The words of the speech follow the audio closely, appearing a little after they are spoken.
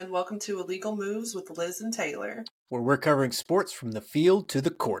and welcome to Illegal Moves with Liz and Taylor, where we're covering sports from the field to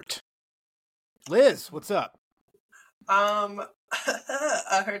the court. Liz, what's up? I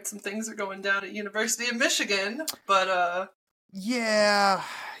heard some things are going down at University of Michigan, but Yeah,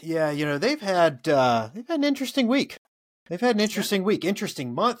 they've had an interesting week. They've had an interesting week,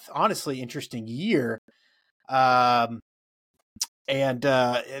 interesting month, honestly, interesting year. And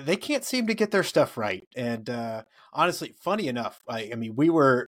they can't seem to get their stuff right. And honestly, funny enough, I mean, we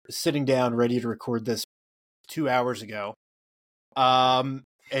were sitting down ready to record this 2 hours ago. And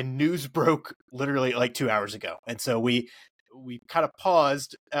news broke literally like 2 hours ago. And so we kind of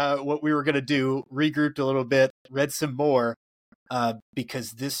paused what we were going to do, regrouped a little bit, read some more,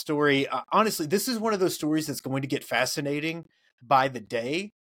 because this story, honestly, this is one of those stories that's going to get fascinating by the day,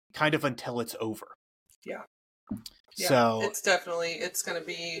 kind of until it's over. Yeah. So it's going to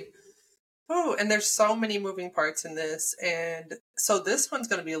be, and there's so many moving parts in this. And so this one's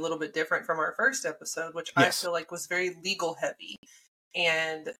going to be a little bit different from our first episode, which I feel like was very legal heavy.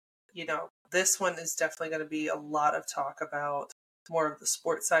 And, this one is definitely going to be a lot of talk about more of the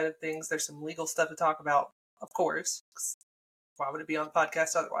sports side of things. There's some legal stuff to talk about, of course. Why would it be on the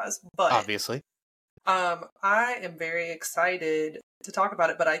podcast otherwise? But obviously, I am very excited to talk about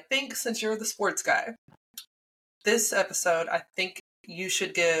it. But I think since you're the sports guy, this episode, I think you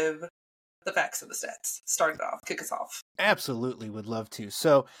should give the facts and the stats. Start it off. Kick us off. Absolutely. Would love to.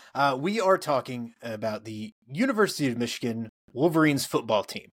 So we are talking about the University of Michigan Wolverines football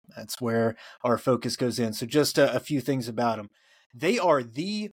team. That's where our focus goes in. So just a few things about them. They are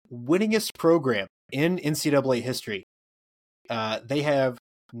the winningest program in NCAA history. They have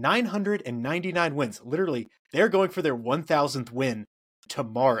 999 wins. Literally, they're going for their 1,000th win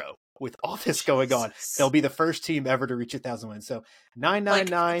tomorrow. With all this going on, they'll be the first team ever to reach 1,000 wins. So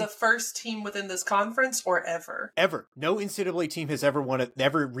 999. Like the first team within this conference, or ever? Ever. No NCAA team has ever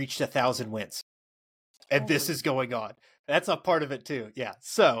reached 1,000 wins. And this is going on. That's a part of it too. Yeah.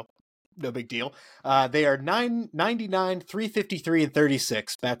 So no big deal. They are 999, 353, and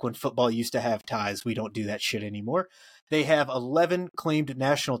 36. Back when football used to have ties, we don't do that shit anymore. They have 11 claimed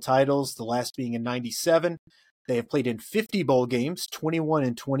national titles, the last being in 97. They have played in 50 bowl games, 21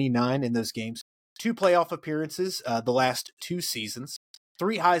 and 29 in those games, 2 playoff appearances the last 2 seasons,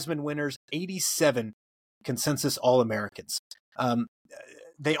 3 Heisman winners, 87 consensus All-Americans.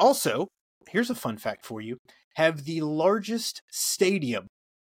 They also, here's a fun fact for you, have the largest stadium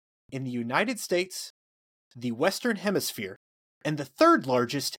in the United States, the Western Hemisphere, and the 3rd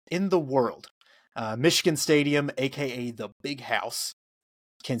largest in the world. Michigan Stadium, aka the Big House,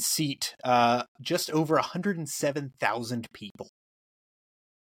 can seat just over 107,000 people.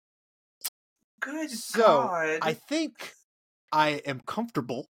 Good so God. I think I am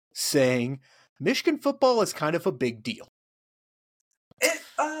comfortable saying Michigan football is kind of a big deal. It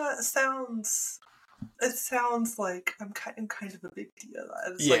sounds like I'm kind of a big deal.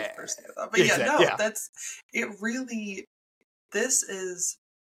 It's like the first thing I thought. But that's it. Really, this is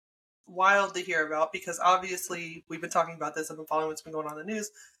wild to hear about, because obviously we've been talking about this. I've been following what's been going on in the news,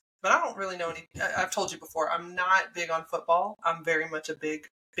 but I don't really know any. I've told you before, I'm not big on football. I'm very much a big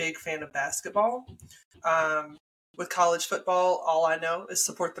fan of basketball. With college football, all I know is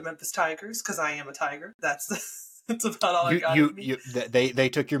support the Memphis Tigers, because I am a Tiger. That's about all I got. They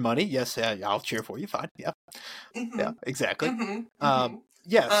took your money. Yes, I'll cheer for you. Fine. Yeah. Mm-hmm. Yeah, exactly. Mm-hmm.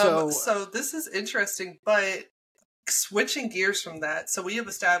 Mm-hmm. So this is interesting, but switching gears from that, so we have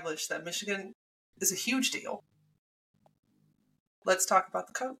established that Michigan is a huge deal. Let's talk about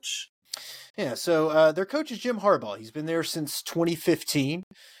the coach. Yeah, so their coach is Jim Harbaugh. He's been there since 2015.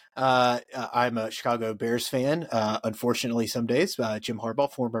 I'm a Chicago Bears fan. Unfortunately, some days, Jim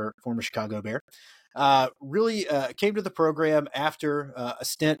Harbaugh, former Chicago Bear, really came to the program after a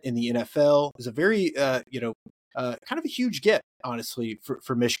stint in the NFL. It was a very, kind of a huge get, honestly,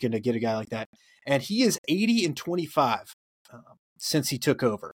 for Michigan to get a guy like that. And he is 80 and 25 since he took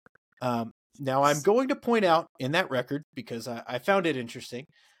over. Now, I'm going to point out in that record, because I found it interesting,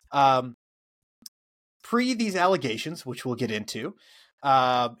 pre these allegations, which we'll get into,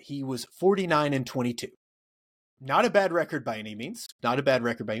 he was 49 and 22. Not a bad record by any means.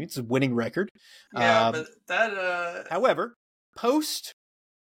 It's a winning record. Yeah, but that... However, post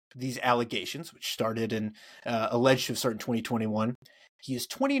these allegations, which started in alleged to have started in 2021, he is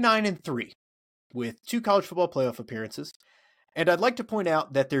 29 and 3 with 2 college football playoff appearances. And I'd like to point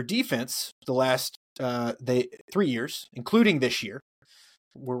out that their defense, the last 3 years, including this year,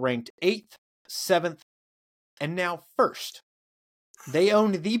 were ranked 8th, 7th, and now 1st. They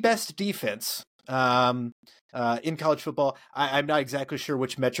own the best defense in college football. I'm not exactly sure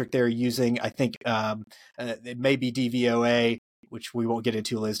which metric they're using. I think it may be DVOA. which we won't get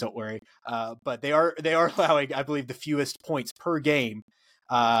into, Liz, don't worry. But they are allowing, I believe, the fewest points per game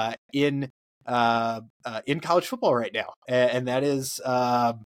in college football right now, and that is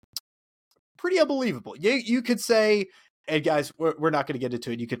pretty unbelievable. You could say, and guys, we're not going to get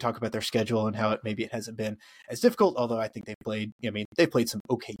into it. You could talk about their schedule and how maybe it hasn't been as difficult, although I think they've played some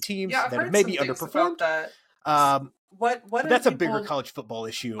okay teams that have maybe underperformed. What that's a bigger college football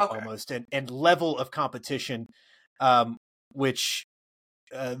issue almost, and level of competition, which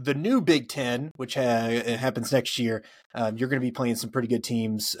the new Big Ten, which happens next year, you're going to be playing some pretty good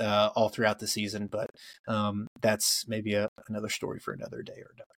teams all throughout the season, but that's maybe another story for another day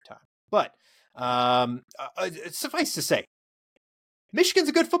or another time. But suffice to say, Michigan's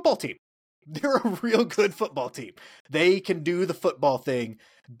a good football team. They're a real good football team. They can do the football thing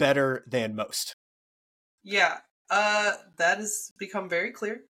better than most. Yeah, that has become very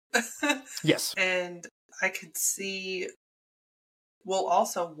clear. Yes. And I could see, well,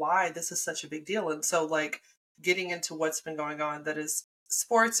 also why this is such a big deal. And so, like, getting into what's been going on that is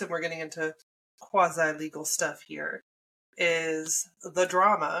sports, and we're getting into quasi-legal stuff here, is the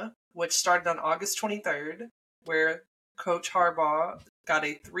drama, which started on August 23rd, where Coach Harbaugh got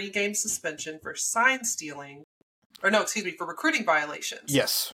a 3-game suspension for sign stealing, for recruiting violations.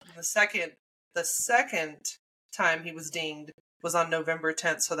 Yes. The second time he was dinged was on November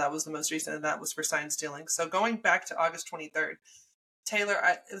 10th, so that was the most recent, and that was for sign stealing. So going back to August 23rd, Taylor,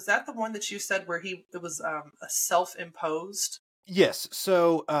 is that the one that you said where it was a self-imposed? Yes.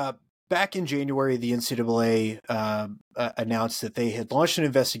 So back in January, the NCAA announced that they had launched an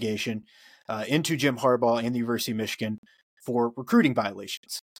investigation into Jim Harbaugh and the University of Michigan for recruiting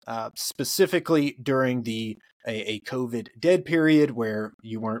violations, specifically during a COVID dead period where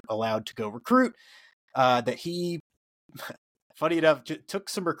you weren't allowed to go recruit, that he, funny enough, took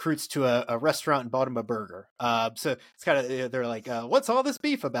some recruits to a restaurant and bought him a burger. So it's kind of, they're like, what's all this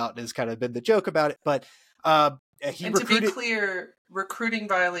beef about? Has kind of been the joke about it. But to be clear, recruiting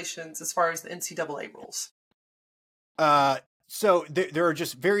violations as far as the NCAA rules. So there are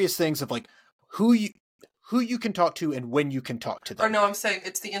just various things of like who you can talk to and when you can talk to them. Or no, I'm saying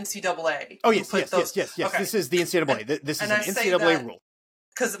it's the NCAA. Oh, yes. Okay. This is the NCAA. This is an NCAA rule.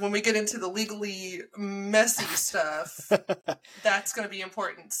 Because when we get into the legally messy stuff, that's going to be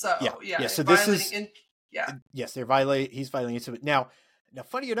important. So, yeah. So this is... Yes, he's violating it. Now,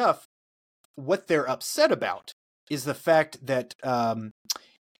 funny enough, what they're upset about is the fact that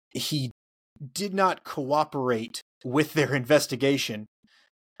he did not cooperate with their investigation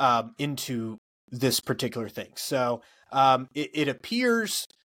into this particular thing. So it appears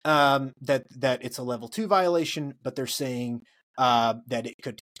that it's a level 2 violation, but they're saying that it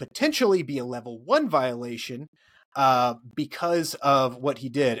could potentially be a level 1 violation because of what he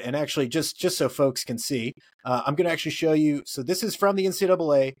did. And actually, just so folks can see, I'm going to actually show you. So this is from the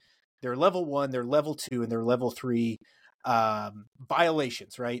NCAA. They're level 1, they're level 2, and they're level 3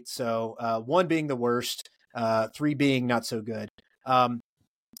 violations, right? So 1 being the worst, 3 being not so good.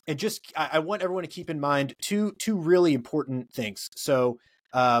 And just, I want everyone to keep in mind two really important things. So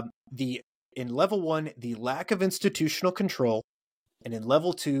in level 1, the lack of institutional control, and in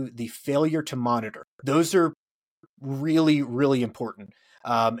level 2, the failure to monitor. Those are really, really important,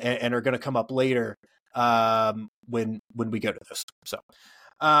 and are going to come up later when we go to this.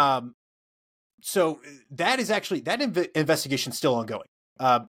 So that is actually, that investigation is still ongoing.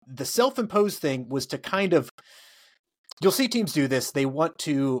 The self-imposed thing was to kind of, you'll see teams do this. They want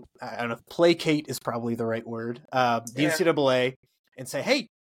to, I don't know, placate is probably the right word, the NCAA, and say, hey,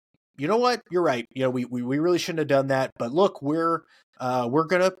 you know what? You're right. You know, we really shouldn't have done that. But look, we're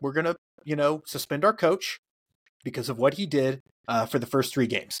gonna suspend our coach because of what he did for the first 3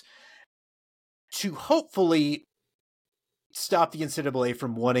 games, to hopefully stop the NCAA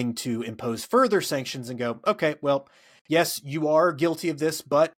from wanting to impose further sanctions and go, okay, well, yes, you are guilty of this,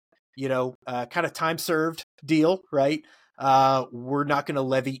 but kind of time served deal, right? We're not going to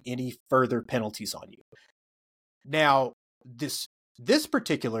levy any further penalties on you. Now, this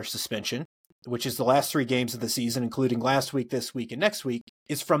particular suspension, which is the last 3 games of the season, including last week, this week, and next week,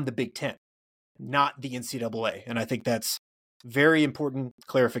 is from the Big Ten, not the NCAA. And I think that's very important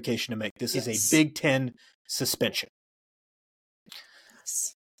clarification to make. This is a Big Ten suspension.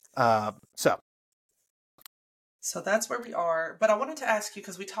 So that's where we are. But I wanted to ask you,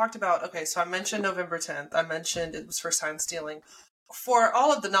 because we talked about, so I mentioned November 10th. I mentioned it was for sign stealing. For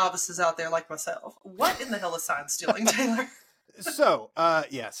all of the novices out there like myself, what in the hell is sign stealing, Taylor? So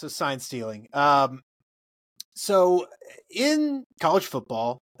sign stealing. So in college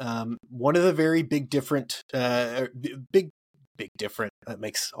football, one of the very big different, that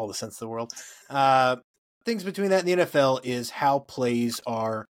makes all the sense in the world. things between that and the NFL is how plays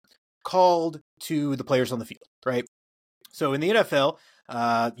are called to the players on the field, right? So in the NFL,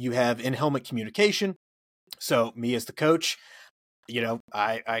 you have in-helmet communication. So me as the coach,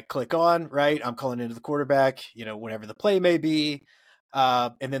 I click on, right? I'm calling into the quarterback, whatever the play may be.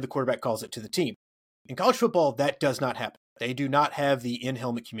 And then the quarterback calls it to the team. In college football, that does not happen. They do not have the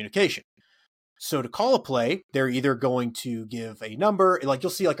in-helmet communication. So to call a play, they're either going to give a number, like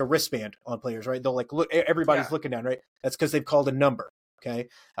you'll see like a wristband on players, right? They'll like look, everybody's looking down, right? That's because they've called a number, okay?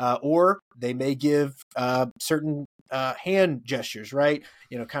 Or they may give certain hand gestures, right?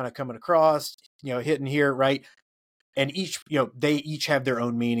 Kind of coming across, hitting here, right? And they each have their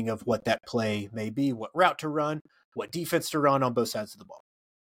own meaning of what that play may be, what route to run, what defense to run on both sides of the ball.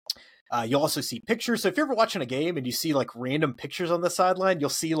 You'll also see pictures. So if you're ever watching a game and you see like random pictures on the sideline, you'll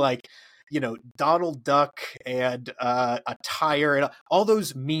see like, Donald Duck and a tire, and all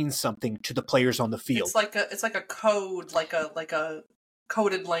those mean something to the players on the field. It's like a code, like a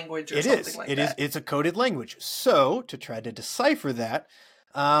coded language or something like that. It's a coded language. So to try to decipher that,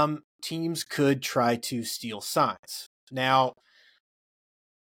 teams could try to steal signs. Now,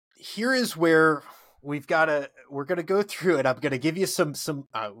 here is where we're going to go through it. I'm going to give you I'm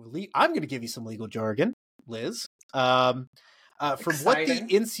going to give you some legal jargon, Liz. From what the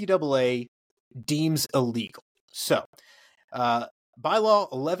NCAA deems illegal. So,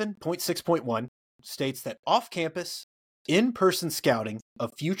 bylaw 11.6.1 states that off-campus, in-person scouting of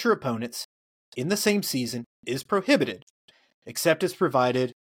future opponents in the same season is prohibited, except as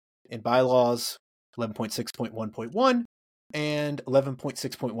provided in bylaws 11.6.1.1 and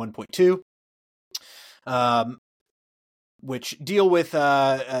 11.6.1.2. Which deal with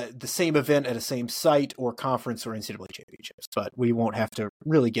the same event at a same site or conference or NCAA championships, but we won't have to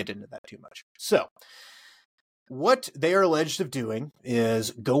really get into that too much. So what they are alleged of doing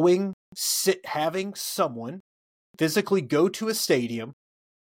is having someone physically go to a stadium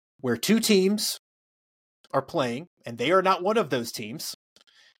where two teams are playing, and they are not one of those teams,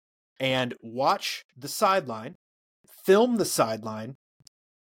 and watch the sideline, film the sideline,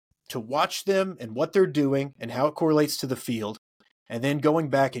 to watch them and what they're doing and how it correlates to the field, and then going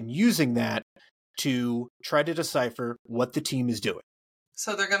back and using that to try to decipher what the team is doing.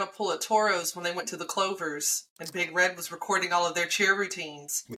 So they're going to pull a Toros when they went to the Clovers, and Big Red was recording all of their cheer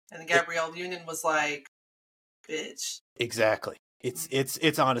routines, and Gabrielle Union was like, bitch. Exactly.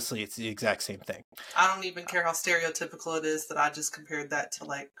 It's honestly, it's the exact same thing. I don't even care how stereotypical it is that I just compared that to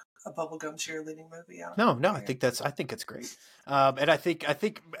like a bubblegum cheerleading movie. No, I think it's great. And I think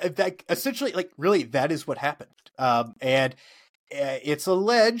that essentially, like, really, that is what happened. And it's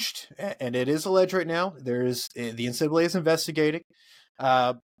alleged, and it is alleged right now, the NCAA is investigating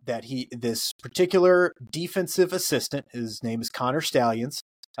that this particular defensive assistant, his name is Connor Stallions,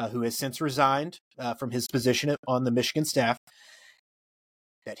 who has since resigned from his position on the Michigan staff,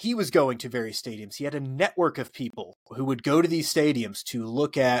 that he was going to various stadiums. He had a network of people who would go to these stadiums to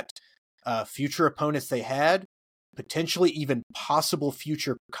look at future opponents they had, potentially even possible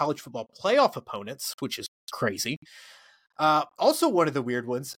future college football playoff opponents, which is crazy. Also one of the weird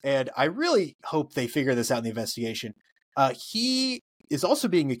ones, and I really hope they figure this out in the investigation, he is also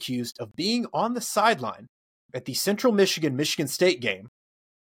being accused of being on the sideline at the Central Michigan State game,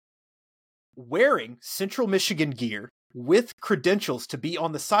 wearing Central Michigan gear with credentials to be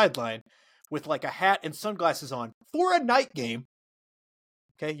on the sideline with like a hat and sunglasses on for a night game.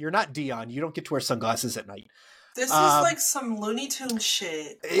 Okay, you're not Dion. You don't get to wear sunglasses at night. This is like some Looney Tunes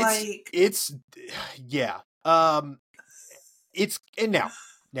shit. And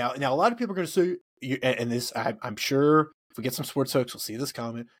now a lot of people are going to say, and this, I'm sure if we get some sports folks, we'll see this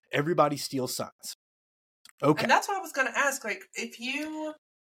comment. Everybody steals signs. Okay, and that's what I was going to ask. Like, if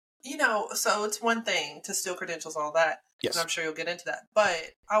so it's one thing to steal credentials and all that. Yes. And I'm sure you'll get into that.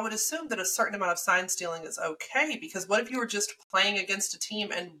 But I would assume that a certain amount of sign stealing is okay, because what if you were just playing against a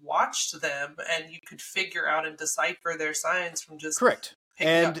team and watched them and you could figure out and decipher their signs from just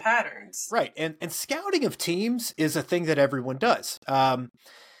picking up patterns? Right. And scouting of teams is a thing that everyone does.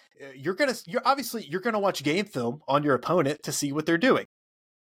 You're going to watch game film on your opponent to see what they're doing.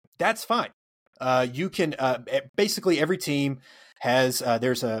 That's fine. You can basically every team has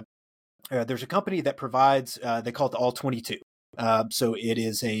there's a company that provides they call it the All 22. So it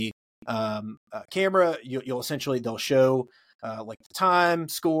is a camera. They'll show like the time,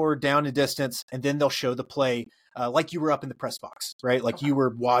 score, down and distance, and then they'll show the play like you were up in the press box, right? Like you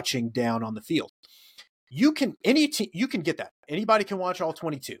were watching down on the field. You can get that. Anybody can watch All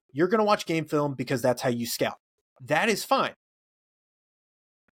 22. You're going to watch game film because that's how you scout. That is fine.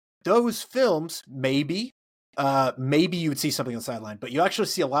 Those films, maybe you would see something on the sideline, but you actually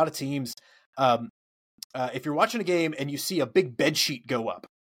see a lot of teams if you're watching a game and you see a big bed sheet go up,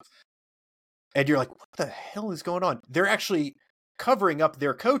 and you're like, what the hell is going on? They're actually covering up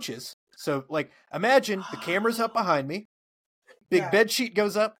their coaches. So, like, imagine the camera's up behind me, big bed sheet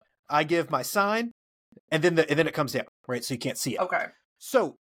goes up, I give my sign, and then it comes down, right? So you can't see it. Okay.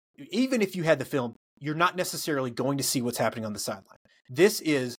 So even if you had the film, you're not necessarily going to see what's happening on the sideline. This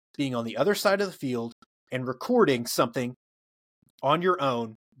is being on the other side of the field and recording something on your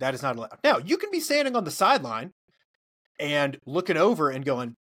own. That is not allowed. Now, you can be standing on the sideline and looking over and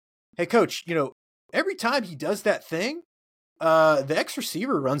going, hey, coach, every time he does that thing, the ex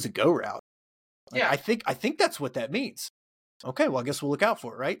receiver runs a go route. Like, I think that's what that means. Okay, well, I guess we'll look out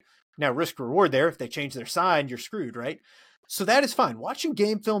for it, right? Now, risk reward there. If they change their sign, you're screwed, right? So that is fine. Watching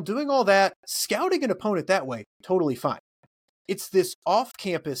game film, doing all that, scouting an opponent that way, totally fine. It's this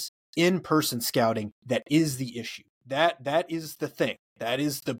off-campus, in-person scouting that is the issue. That is the thing. That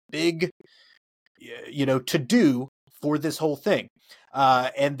is the big, to do for this whole thing.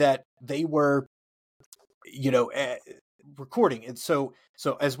 And that they were, recording. And so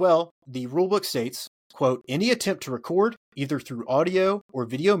as well, the rulebook states, quote, any attempt to record, either through audio or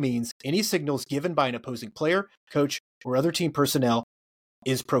video means, any signals given by an opposing player, coach, or other team personnel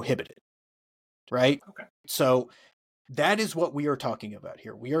is prohibited. Right? Okay. So that is what we are talking about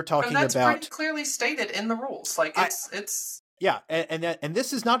here. We are talking about... That's pretty clearly stated in the rules. Like, it's... Yeah, and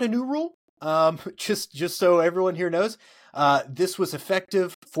this is not a new rule. Just so everyone here knows, this was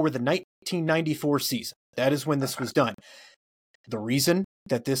effective for the 1994 season. That is when this was done. The reason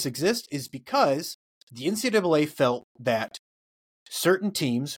that this exists is because the NCAA felt that certain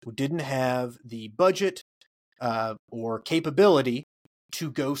teams didn't have the budget or capability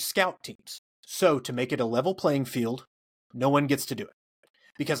to go scout teams. So to make it a level playing field, no one gets to do it.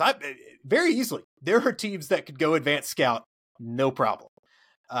 Because very easily, there are teams that could go advanced scout, no problem.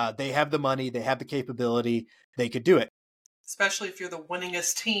 They have the money, they have the capability, they could do it. Especially if you're the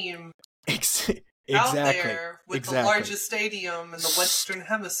winningest team out there with the largest stadium in the Western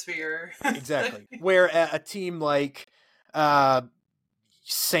Hemisphere. Exactly. Where a team like Samford,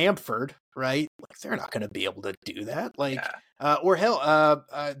 right? Like, they're not going to be able to do that. Like, or hell,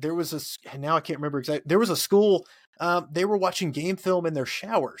 there was now I can't remember exactly. There was a school, they were watching game film in their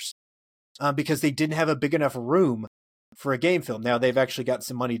showers because they didn't have a big enough room for a game film. Now they've actually got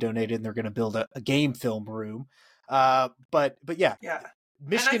some money donated and they're going to build a game film room. But yeah.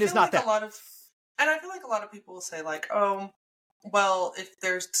 Michigan is not that. And I feel like a lot of people will say, like, oh, well, if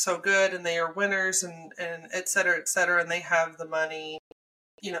they're so good and they are winners and et cetera, and they have the money,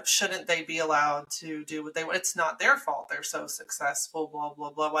 shouldn't they be allowed to do what they want? It's not their fault. They're so successful, blah, blah,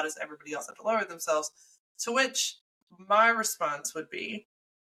 blah. Why does everybody else have to lower themselves? To which my response would be,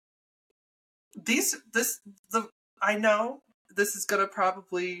 I know this is going to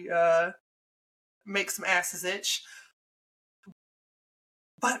probably make some asses itch,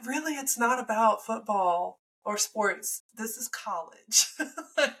 but really, it's not about football or sports. This is college.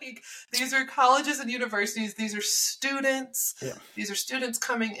 Like, these are colleges and universities. These are students. Yeah. These are students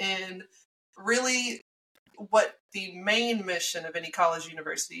coming in. Really, what the main mission of any college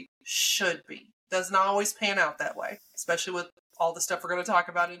university should be. Does not always pan out that way, especially with all the stuff we're going to talk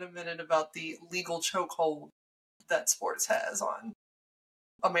about in a minute about the legal chokehold that sports has on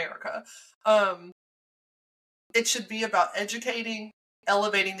America. It should be about educating,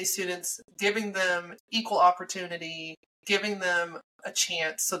 elevating these students, giving them equal opportunity, giving them a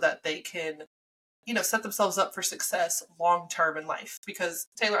chance so that they can, set themselves up for success long-term in life. Because,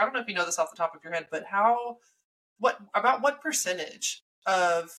 Taylor, I don't know if you know this off the top of your head, but what percentage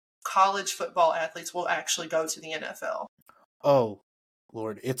of college football athletes will actually go to the NFL? Oh,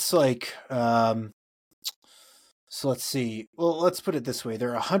 Lord. It's like, so let's see. Well, let's put it this way. There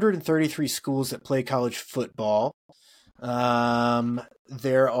are 133 schools that play college football.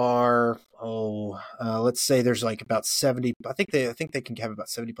 There are, let's say there's like about 70. I think they can have about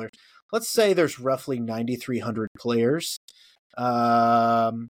 70 players. Let's say there's roughly 9,300 players.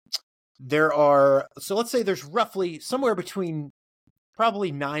 So let's say there's roughly somewhere between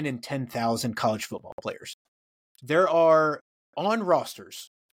probably 9 and 10,000 college football players. There are on rosters,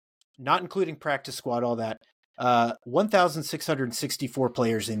 not including practice squad, all that, 1,664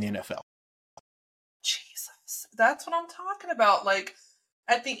 players in the NFL. Jesus, that's what I'm talking about. Like,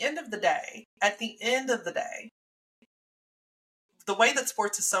 at the end of the day, the way that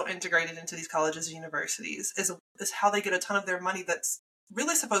sports is so integrated into these colleges and universities is how they get a ton of their money that's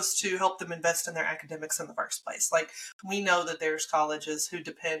really supposed to help them invest in their academics in the first place. Like, we know that there's colleges who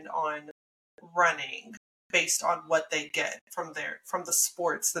depend on running based on what they get from the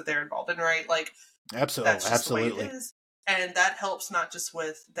sports that they're involved in, right? Like, absolutely, that's just the way it is. And that helps not just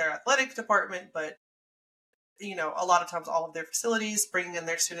with their athletic department, but a lot of times all of their facilities, bringing in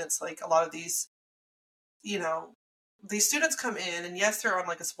their students. Like a lot of these, these students come in, and yes, they're on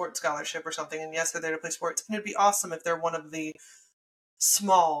like a sports scholarship or something, and yes, they're there to play sports. And it'd be awesome if they're one of the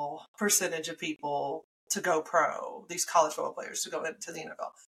small percentage of people to go pro, these college football players to go into the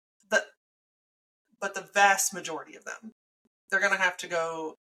NFL. But the vast majority of them, they're going to have to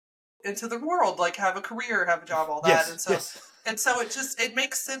go into the world, like have a career, have a job, all that. And so it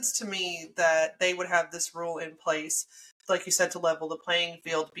makes sense to me that they would have this rule in place, like you said, to level the playing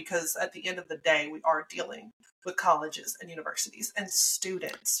field, because at the end of the day, we are dealing with colleges and universities and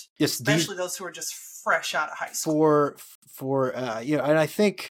students, especially those who are just fresh out of high school. And I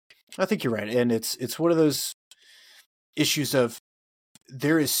think you're right. And it's one of those issues of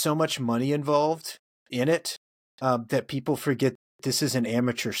there is so much money involved in it that people forget this is an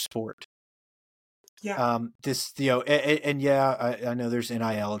amateur sport. Yeah. I know there's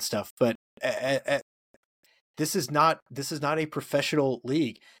NIL and stuff, but this is not a professional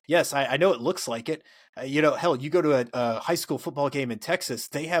league. Yes, I know it looks like it. Hell, you go to a high school football game in Texas.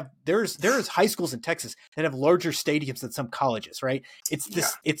 There's high schools in Texas that have larger stadiums than some colleges, right? It's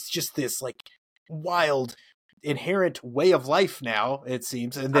just this like wild inherent way of life now, it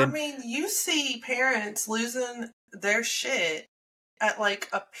seems. And then you see parents losing their shit at like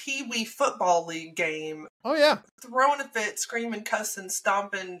a peewee football league game. Oh yeah, throwing a fit, screaming, cussing,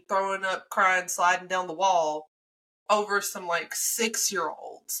 stomping, throwing up, crying, sliding down the wall over some like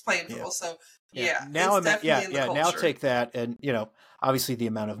 6-year-olds playing football. So now now take that, and obviously the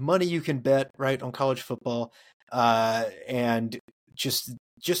amount of money you can bet right on college football, and just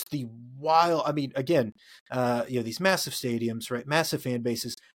the wild. I mean, again, these massive stadiums, right? Massive fan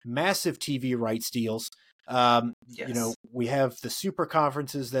bases, massive TV rights deals. We have the super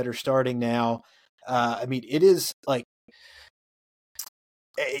conferences that are starting now. It is like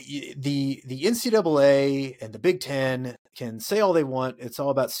the NCAA and the Big Ten can say all they want. It's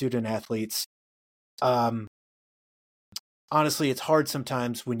all about student athletes. Honestly, it's hard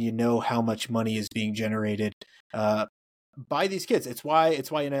sometimes when you know how much money is being generated by these kids. It's why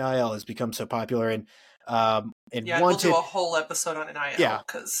NIL has become so popular and we'll do a whole episode on NIL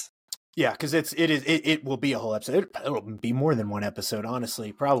because it will be a whole episode. It'll be more than one episode,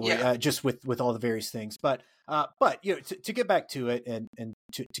 honestly, probably just with all the various things. But to get back to it and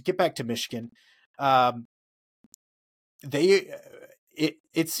to get back to Michigan,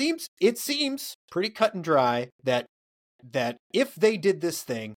 it seems pretty cut and dry that if they did this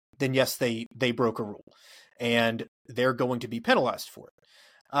thing, then yes, they broke a rule, and they're going to be penalized for it.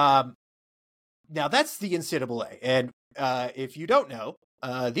 Now that's the NCAA, and if you don't know,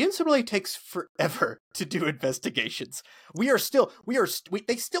 the NCAA takes forever to do investigations. They still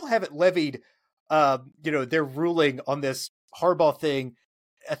haven't levied, their ruling on this Harbaugh thing,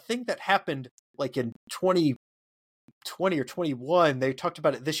 a thing that happened like in 2020 or 21. They talked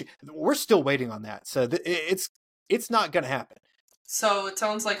about it this year. We're still waiting on that. So it's not going to happen. So it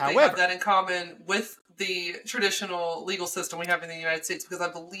sounds like they have that in common with the traditional legal system we have in the United States, because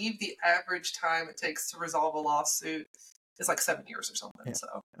I believe the average time it takes to resolve a lawsuit is like 7 years or something. Yeah.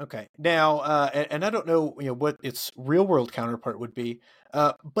 So okay, now and I don't know what its real world counterpart would be,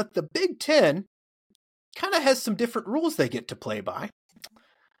 but the Big Ten kind of has some different rules they get to play by.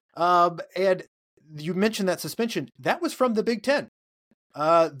 And you mentioned that suspension that was from the Big Ten.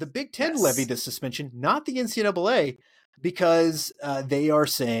 The Big Ten levied the suspension, not the NCAA, because they are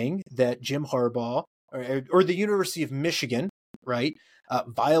saying that Jim Harbaugh or the University of Michigan, right,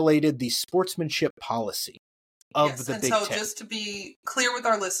 violated the sportsmanship policy of the Big Ten. So just to be clear with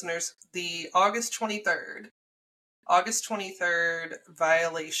our listeners, the August 23rd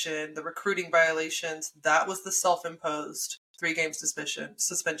violation, the recruiting violations, that was the self-imposed 3-game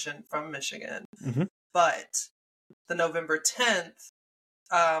suspension from Michigan. Mm-hmm. But the November 10th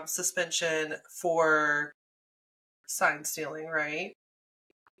suspension for sign stealing, right?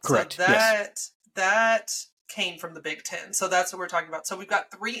 Correct. So that came from the Big Ten. So that's what we're talking about. So we've got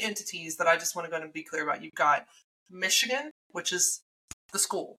 3 entities that I just want to go and be clear about. You've got Michigan, which is the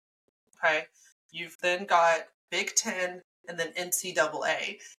school. Okay. You've then got Big Ten and then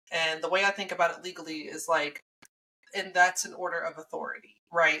NCAA. And the way I think about it legally is and that's an order of authority,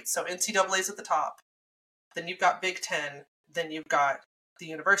 right? So NCAA is at the top. Then you've got Big Ten. Then you've got the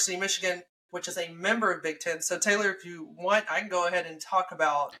University of Michigan, which is a member of Big Ten. So Taylor, if you want, I can go ahead and talk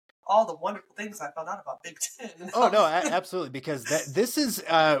about all the wonderful things I found out about Big Ten. Oh no, absolutely, because this is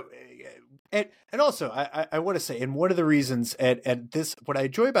and also I want to say, and one of the reasons and this, what I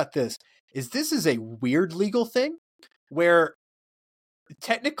enjoy about this is a weird legal thing where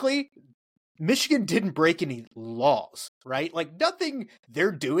technically Michigan didn't break any laws, right? Like nothing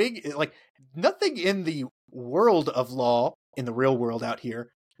they're doing, like nothing in the world of law, in the real world out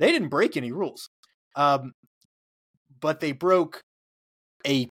here, they didn't break any rules. But they broke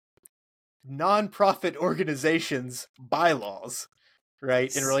a non-profit organization's bylaws,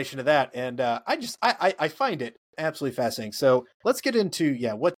 right, in relation to that. And I find it absolutely fascinating. So let's get into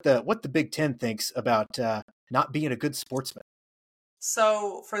what the Big Ten thinks about not being a good sportsman.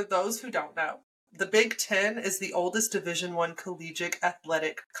 So for those who don't know, the Big Ten is the oldest Division I collegiate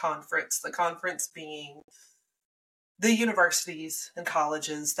athletic conference. The conference being the universities and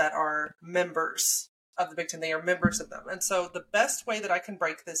colleges that are members of the Big Ten. They are members of them. And so the best way that I can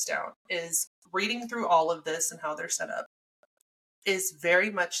break this down is reading through all of this and how they're set up is very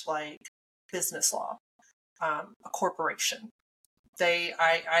much like business law, a corporation.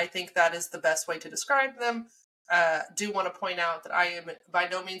 I think that is the best way to describe them. Do want to point out that I am by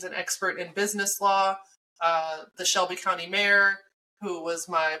no means an expert in business law. The Shelby County mayor, who was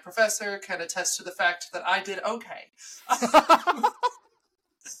my professor, can attest to the fact that I did okay.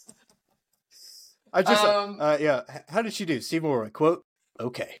 I just, how did she do? Steve Moore, quote,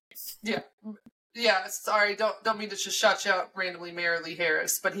 okay. Yeah, sorry, don't mean to just shout you out randomly, Mayor Lee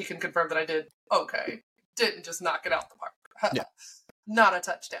Harris, but he can confirm that I did okay. Didn't just knock it out the park. Yeah. Not a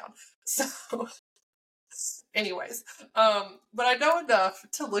touchdown. So, anyways, but I know enough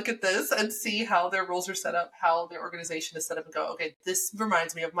to look at this and see how their rules are set up, how their organization is set up, and go, okay, this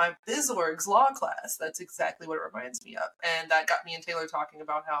reminds me of my BizWorks law class. That's exactly what it reminds me of. And that got me and Taylor talking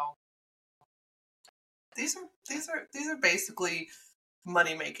about how these are basically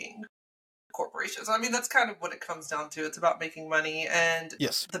money-making corporations. I mean, that's kind of what it comes down to. It's about making money. And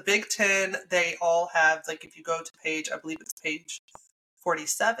yes, the Big Ten, they all have, like, if you go to I believe it's page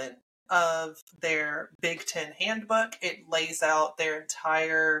 47 of their Big Ten handbook, it lays out their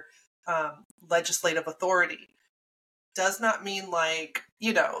entire legislative authority. Does not mean like,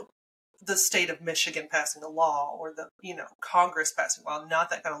 the state of Michigan passing a law or the, Congress passing a law, not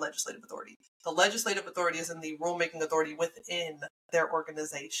that kind of legislative authority. The legislative authority is in the rulemaking authority within their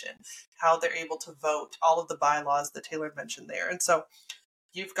organization, how they're able to vote, all of the bylaws that Taylor mentioned there. And so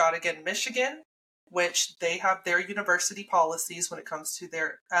you've got, again, Michigan, which they have their university policies when it comes to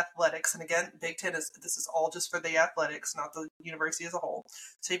their athletics. And again, Big Ten this is all just for the athletics, not the university as a whole.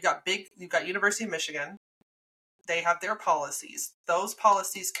 So you've got University of Michigan. They have their policies. Those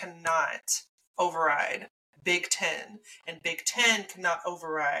policies cannot override Big Ten, and Big Ten cannot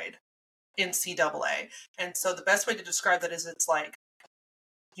override NCAA. And so the best way to describe that is it's like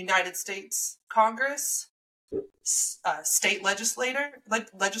United States Congress, state legislature,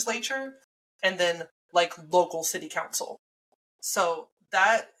 and then like local city council. So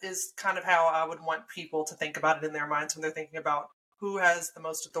that is kind of how I would want people to think about it in their minds when they're thinking about who has the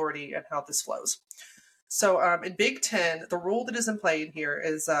most authority and how this flows. So in Big Ten, the rule that is in play in here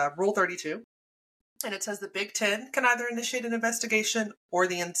is Rule 32. And it says the Big Ten can either initiate an investigation or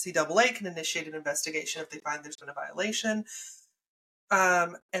the NCAA can initiate an investigation if they find there's been a violation.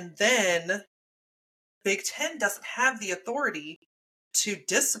 And then Big Ten doesn't have the authority to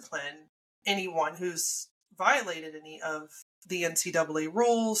discipline anyone who's violated any of the NCAA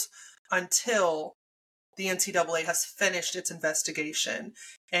rules until the NCAA has finished its investigation.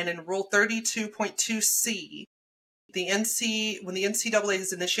 And in Rule 32.2c, when the NCAA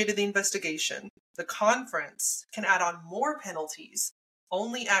has initiated the investigation, the conference can add on more penalties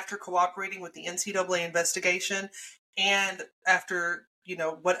only after cooperating with the NCAA investigation and after,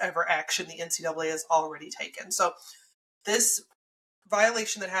 whatever action the NCAA has already taken. So this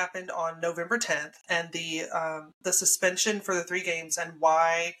violation that happened on November 10th and the suspension for the 3 games and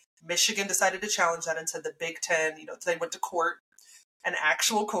why Michigan decided to challenge that and said the Big Ten, they went to court, an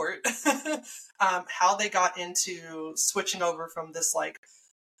actual court, how they got into switching over from this like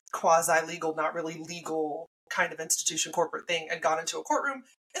quasi-legal, not really legal kind of institution corporate thing and got into a courtroom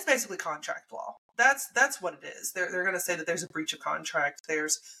is basically contract law. That's what it is. They're going to say that there's a breach of contract.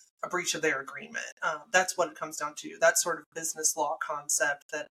 There's a breach of their agreement. That's what it comes down to. That sort of business law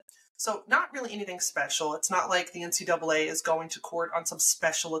concept so not really anything special. It's not like the NCAA is going to court on some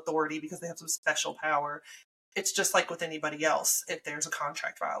special authority because they have some special power. It's just like with anybody else if there's a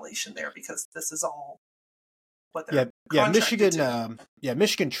contract violation there, because this is all what they're Michigan to.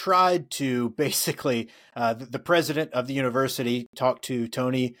 Michigan tried to basically the president of the university talked to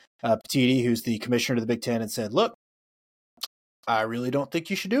Tony Petitti, who's the commissioner of the Big Ten, and said, look, I really don't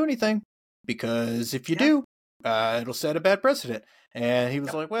think you should do anything because if you do, it'll set a bad precedent. And he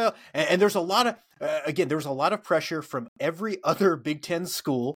was like, well, and there's a lot of, there was a lot of pressure from every other Big Ten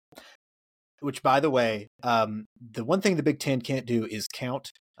school, which, by the way, the one thing the Big Ten can't do is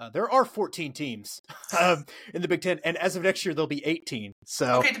count There are 14 teams in the Big Ten, and as of next year, there'll be 18.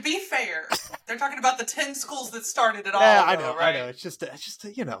 So okay, to be fair, they're talking about the 10 schools that started it all. Yeah, I know, right? I know. It's just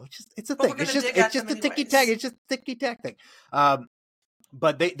it's a But thing. It's just a ticky tack. It's just a ticky tack thing.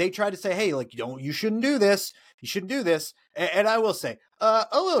 But they tried to say, hey, like you shouldn't do this. You shouldn't do this. And I will say, a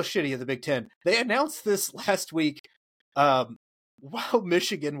little shitty of the Big Ten. They announced this last week, while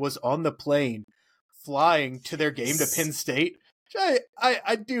Michigan was on the plane flying to their game to Penn State.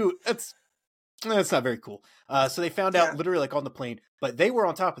 I do. That's not very cool. So they found out literally like on the plane, but they were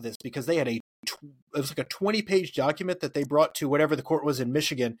on top of this because they had it was like a 20-page document that they brought to whatever the court was in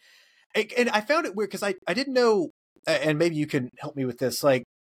Michigan. And I found it weird because I didn't know, and maybe you can help me with this. Like,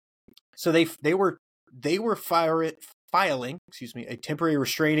 so they were filing, a temporary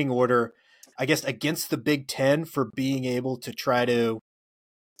restraining order, I guess, against the Big Ten for being able to try to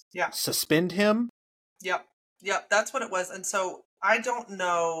suspend him. Yep. That's what it was. And so I don't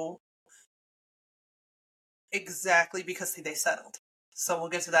know exactly because they settled. So we'll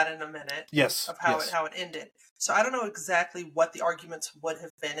get to that in a minute. Yes. Of how it ended. So I don't know exactly what the arguments would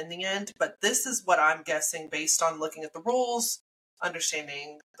have been in the end, but this is what I'm guessing based on looking at the rules,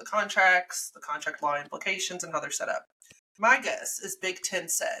 understanding the contracts, the contract law implications, and how they're set up. My guess is Big Ten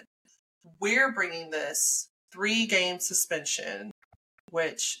said, we're bringing this 3-game suspension,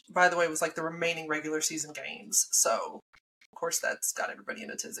 which, by the way, was like the remaining regular season games. So, of course, that's got everybody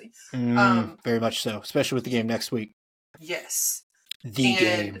in a tizzy. Very much so, especially with the game next week. Yes.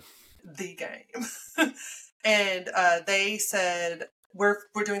 The game. And they said, we're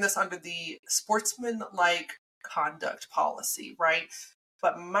doing this under the sportsman-like conduct policy, right?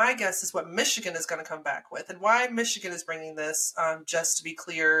 But my guess is what Michigan is going to come back with. And why Michigan is bringing this, just to be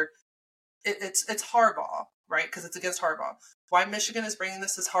clear, it's Harbaugh, right? Because it's against Harbaugh. Why Michigan is bringing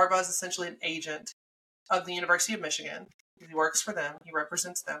this is Harbaugh is essentially an agent of the University of Michigan. He works for them. He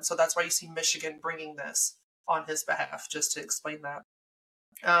represents them. So that's why you see Michigan bringing this on his behalf, just to explain that.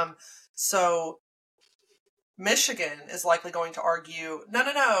 So Michigan is likely going to argue,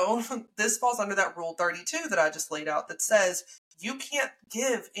 no, this falls under that Rule 32 that I just laid out that says you can't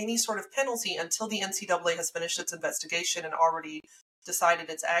give any sort of penalty until the NCAA has finished its investigation and already decided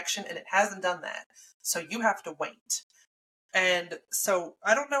its action, and it hasn't done that. So you have to wait. And so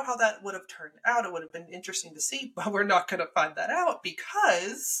I don't know how that would have turned out. It would have been interesting to see, but we're not going to find that out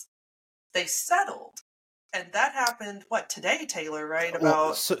because they settled. And that happened, today, Taylor, right?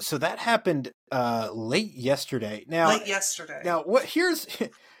 Well, so that happened late yesterday. Now, what here's,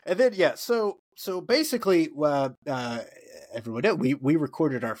 and then, so basically, everyone know, we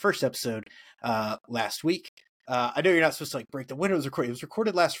recorded our first episode last week. I know you're not supposed to break the when it was recorded. It was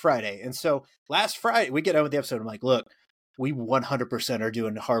recorded last Friday. And so last Friday, we get out with the episode. I'm like, look, we 100% are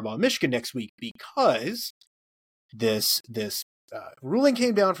doing Harbaugh, Michigan next week because this ruling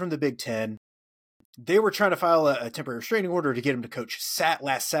came down from the Big Ten. They were trying to file a temporary restraining order to get him to coach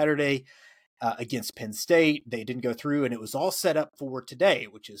last Saturday against Penn State. They didn't go through, and it was all set up for today,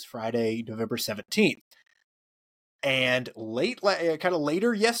 which is Friday, November 17th. And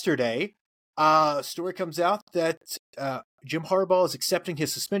later yesterday, a story comes out that Jim Harbaugh is accepting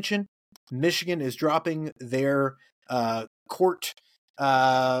his suspension. Michigan is dropping their court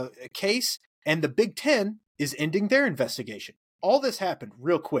case, and the Big Ten is ending their investigation. All this happened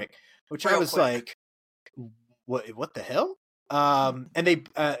real quick, which I was like, what the hell? And they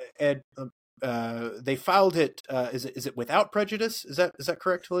filed it. Is it without prejudice? Is that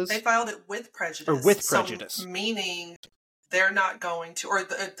correct, Liz? They filed it with prejudice. Or with prejudice, so meaning they're not going to, or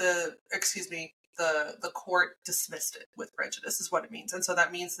the court dismissed it with prejudice is what it means, and so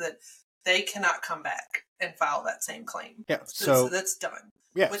that means that they cannot come back and file that same claim. Yeah, so that's done.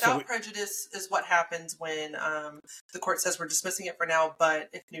 Yeah, without prejudice is what happens when the court says we're dismissing it for now, but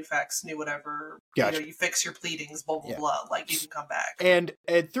if new facts, new whatever, gotcha. You fix your pleadings, blah, blah, blah, you can come back. And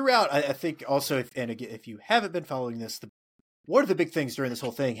throughout, I think also, if you haven't been following this, one of the big things during this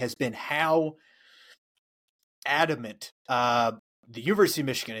whole thing has been how adamant the University of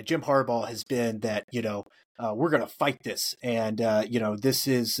Michigan and Jim Harbaugh has been that, we're going to fight this, and this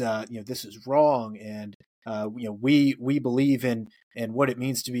is wrong, and we believe in what it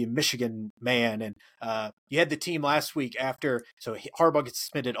means to be a Michigan man. And you had the team last week after, so Harbaugh gets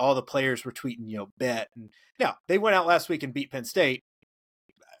suspended, all the players were tweeting, bet. And now they went out last week and beat Penn State.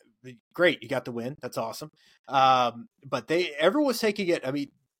 Great, you got the win. That's awesome. But everyone was taking it. I mean,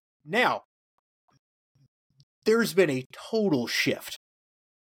 now there's been a total shift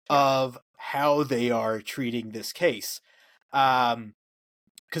of how they are treating this case.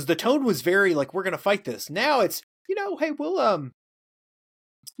 Because the tone was very we're going to fight this. Now it's, hey,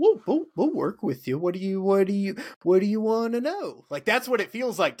 we'll work with you. What do you want to know? Like, that's what it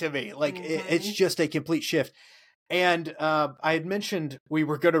feels like to me. Like, it's just a complete shift. And I had mentioned we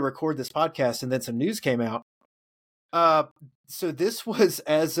were going to record this podcast, and then some news came out. So this was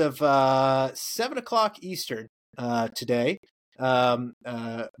as of 7:00 Eastern today.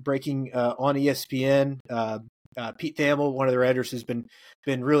 Breaking on ESPN. Pete Thamel, one of the writers, has been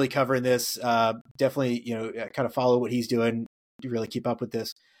really covering this. Definitely, kind of follow what he's doing to really keep up with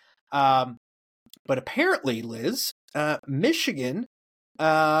this. But apparently, Liz, Michigan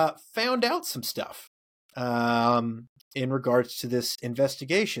found out some stuff in regards to this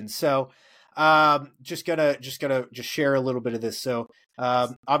investigation. So just gonna share a little bit of this. So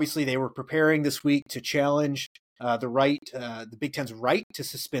obviously they were preparing this week to challenge the Big Ten's right to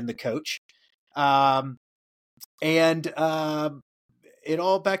suspend the coach. And it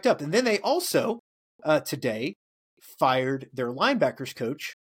all backed up. And then they also today fired their linebackers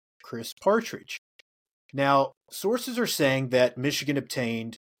coach, Chris Partridge. Now, sources are saying that Michigan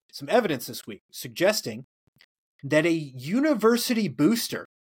obtained some evidence this week suggesting that a university booster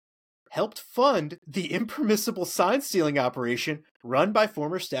helped fund the impermissible sign-stealing operation run by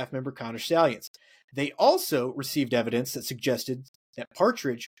former staff member Connor Stalions. They also received evidence that suggested that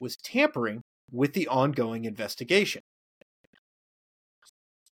Partridge was tampering with the ongoing investigation.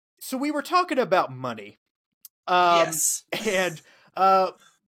 So we were talking about money. Yes. And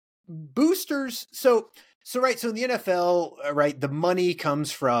boosters. So in the NFL, right, the money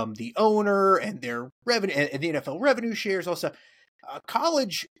comes from the owner and their revenue, and the NFL revenue shares also.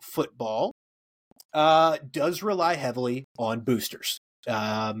 College football does rely heavily on boosters.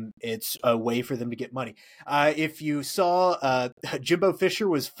 It's a way for them to get money. If you saw, Jimbo Fisher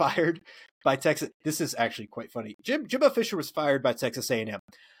was fired by Texas. This is actually quite funny. Jimbo Fisher was fired by Texas A&M.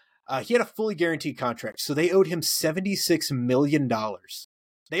 He had a fully guaranteed contract, so they owed him $76 million.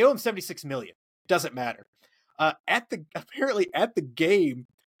 They owe him $76 million. Doesn't matter. Apparently at the game,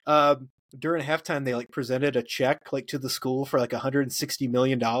 during halftime, they presented a check to the school for $160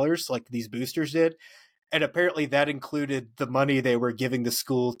 million, like these boosters did. And apparently that included the money they were giving the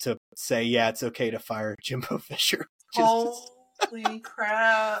school to say, yeah, it's okay to fire Jimbo Fisher. Holy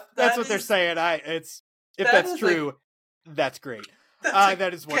crap. That's what they're saying. If that's true, that's great.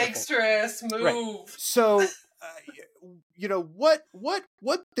 That is wonderful. Gangsterous move. Right. So,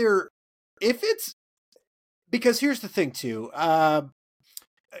 what they're, if it's, because here's the thing too,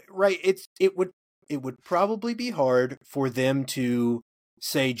 right. It would probably be hard for them to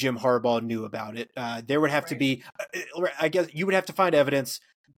say Jim Harbaugh knew about it. There would have to be, I guess you would have to find evidence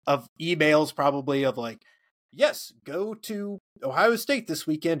of emails probably of yes, go to Ohio State this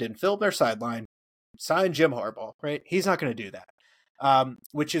weekend and film their sideline, sign Jim Harbaugh, right? He's not going to do that.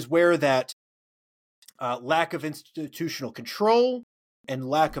 Which is where that lack of institutional control and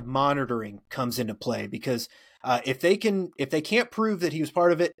lack of monitoring comes into play, because if they can't prove that he was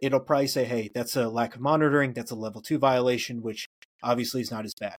part of it, it'll probably say, hey, that's a lack of monitoring. That's a level 2 violation, which obviously is not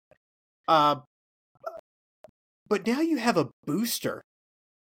as bad. But now you have a booster.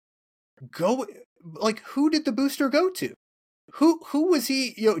 Who did the booster go to? Who was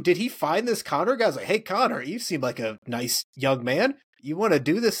he? Did he find this Connor guy? I was like, hey, Connor, you seem like a nice young man. You want to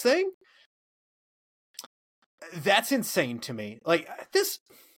do this thing? That's insane to me. This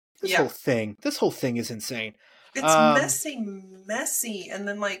whole thing. This whole thing is insane. It's messy, and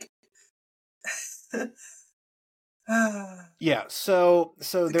then yeah. So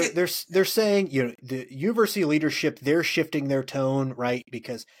they're saying the university leadership, they're shifting their tone, right?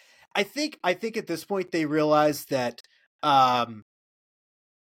 Because I think at this point they realize that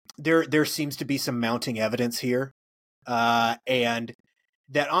there seems to be some mounting evidence here, and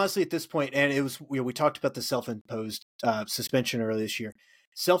that honestly at this point, and it was we talked about the self-imposed suspension earlier this year.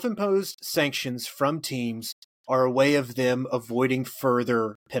 Self-imposed sanctions from teams are a way of them avoiding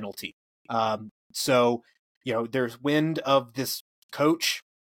further penalty. So there's wind of this coach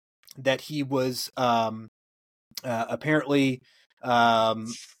that he was apparently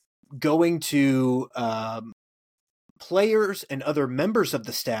going to players and other members of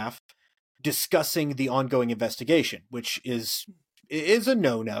the staff discussing the ongoing investigation, which is a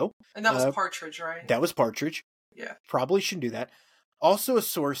no-no. And that was Partridge, right? That was Partridge. Yeah. Probably shouldn't do that. Also a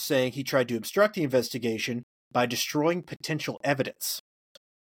source saying he tried to obstruct the investigation by destroying potential evidence.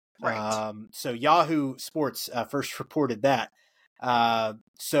 Right. So Yahoo Sports first reported that.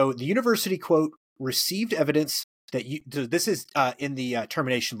 So the university, quote, received evidence that this is in the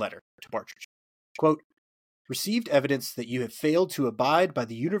termination letter to Partridge. Quote, received evidence that you have failed to abide by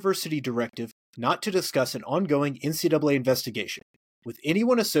the university directive not to discuss an ongoing NCAA investigation with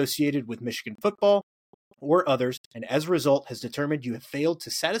anyone associated with Michigan football or others, and as a result has determined you have failed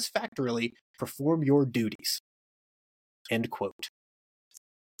to satisfactorily perform your duties. End quote.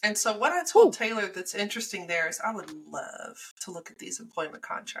 And so what I told Taylor that's interesting there is I would love to look at these employment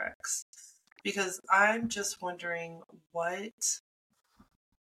contracts, because I'm just wondering what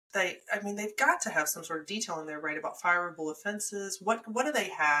they've got to have some sort of detail in there, right, about fireable offenses. What do they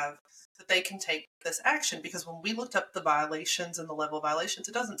have that they can take this action? Because when we looked up the violations and the level of violations,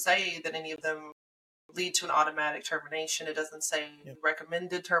 it doesn't say that any of them lead to an automatic termination. It doesn't say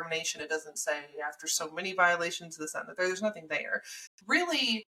recommended termination. It doesn't say after so many violations, this, that, and the third. There's nothing there.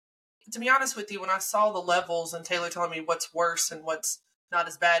 Really, to be honest with you, when I saw the levels and Taylor telling me what's worse and what's not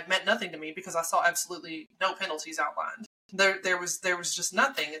as bad meant nothing to me, because I saw absolutely no penalties outlined. There was just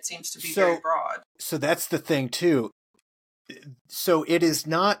nothing. It seems to be very broad. So that's the thing too. So it is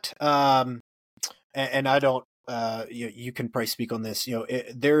not, and I don't. You can probably speak on this.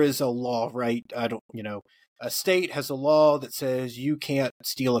 There is a law, right? A state has a law that says you can't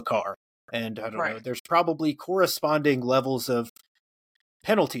steal a car, and I don't know. There's probably corresponding levels of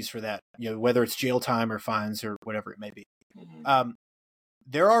penalties for that. Whether it's jail time or fines or whatever it may be. Mm-hmm.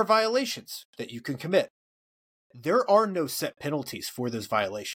 There are violations that you can commit. There are no set penalties for those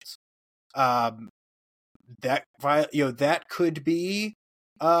violations. That could be,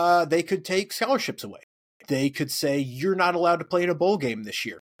 they could take scholarships away. They could say you're not allowed to play in a bowl game this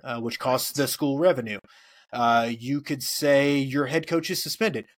year, which costs the school revenue. You could say your head coach is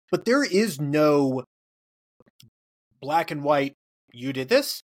suspended, but there is no black and white. You did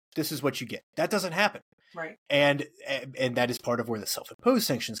this. This is what you get. That doesn't happen. Right. And that is part of where the self-imposed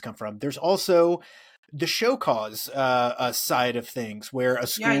sanctions come from. There's also the show cause side of things, where a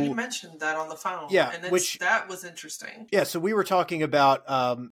school... Yeah, you mentioned that on the phone. Yeah, and that was interesting. Yeah, so we were talking about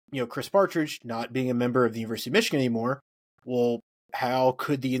Chris Partridge not being a member of the University of Michigan anymore. Well, how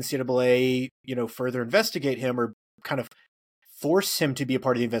could the NCAA further investigate him or kind of force him to be a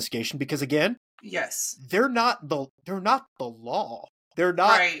part of the investigation? Because again, yes, they're not the law. They're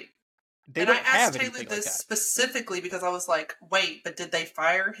not right. They and don't I have asked Taylor anything this like that. specifically because I was like, wait, but did they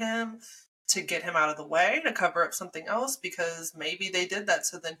fire him to get him out of the way, to cover up something else? Because maybe they did that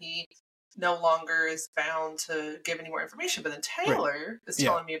so then he no longer is bound to give any more information. But then Taylor is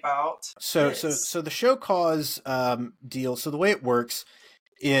telling me about so the show cause deal. So the way it works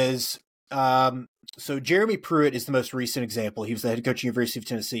is so Jeremy Pruitt is the most recent example. He was the head coach of the University of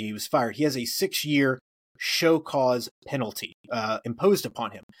Tennessee. He was fired. He has a 6-year show cause penalty imposed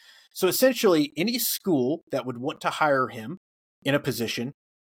upon him. So essentially, any school that would want to hire him in a position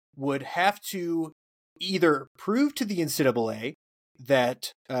would have to either prove to the NCAA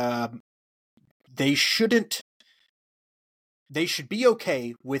that they should be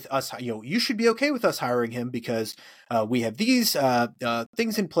okay with us. You should be okay with us hiring him because we have these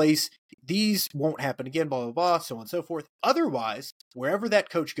things in place. These won't happen again, blah, blah, blah, so on and so forth. Otherwise, wherever that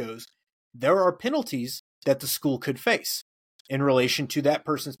coach goes, there are penalties that the school could face in relation to that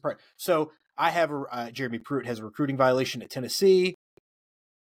person's part. So I have Jeremy Pruitt has a recruiting violation at Tennessee.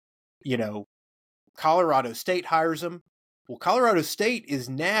 Colorado State hires him. Well, Colorado State is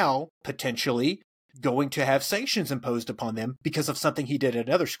now potentially going to have sanctions imposed upon them because of something he did at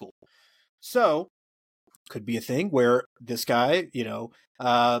another school. So could be a thing where this guy,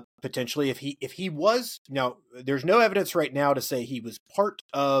 potentially if he was, now there's no evidence right now to say he was part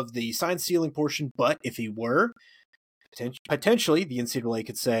of the sign stealing portion, but if he were, potentially the NCAA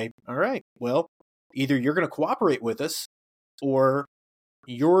could say, all right, well, either you're going to cooperate with us or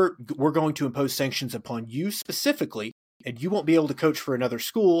we're going to impose sanctions upon you specifically, and you won't be able to coach for another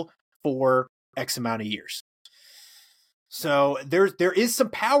school for X amount of years. So there is some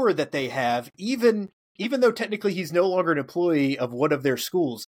power that they have, even though technically he's no longer an employee of one of their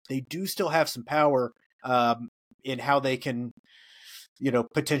schools. They do still have some power in how they can,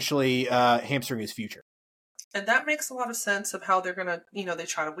 potentially hamstring his future. And that makes a lot of sense of how they're going to, they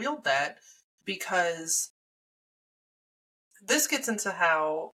try to wield that, because this gets into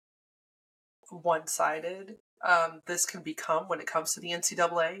how one-sided this can become when it comes to the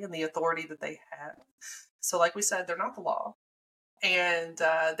NCAA and the authority that they have. So like we said, they're not the law. And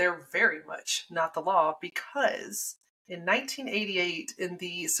they're very much not the law, because in 1988, in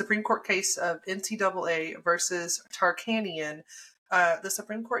the Supreme Court case of NCAA versus Tarkanian, the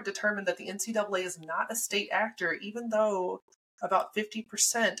Supreme Court determined that the NCAA is not a state actor, even though about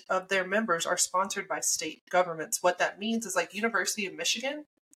 50% of their members are sponsored by state governments. What that means is, like, University of Michigan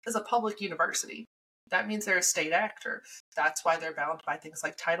is a public university. That means they're a state actor. That's why they're bound by things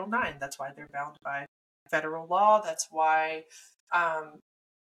like Title IX. That's why they're bound by federal law. That's why,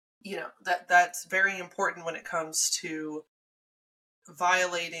 that's very important when it comes to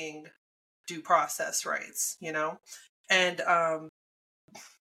violating due process rights, And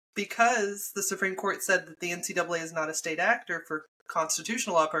because the Supreme Court said that the NCAA is not a state actor for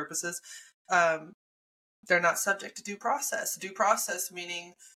constitutional law purposes, they're not subject to due process. Due process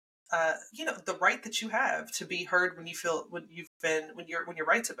meaning, the right that you have to be heard when your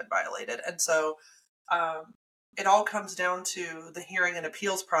rights have been violated. And so, it all comes down to the hearing and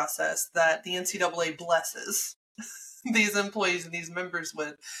appeals process that the NCAA blesses these employees and these members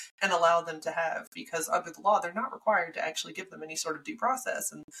with and allow them to have, because under the law, they're not required to actually give them any sort of due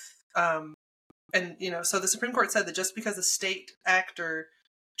process. So the Supreme Court said that just because a state actor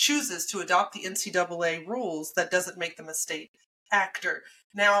chooses to adopt the NCAA rules, that doesn't make them a state actor.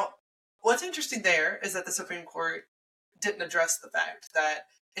 Now, what's interesting there is that the Supreme Court didn't address the fact that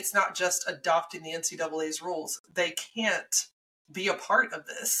it's not just adopting the NCAA's rules. They can't be a part of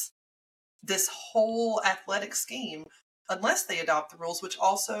this whole athletic scheme unless they adopt the rules, which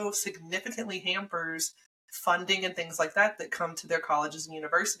also significantly hampers funding and things like that come to their colleges and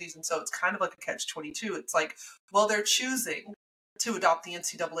universities. And so it's kind of like a catch-22. It's like, well, they're choosing to adopt the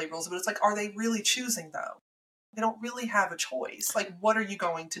NCAA rules, but it's like, are they really choosing though? They don't really have a choice. Like, what are you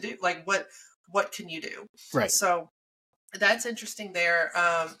going to do? Like, what can you do? Right. So that's interesting there,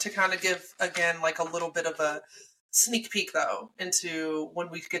 to kind of give, again, like a little bit of a sneak peek, though, into when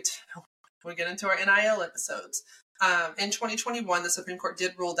we get into our NIL episodes. In 2021, the Supreme Court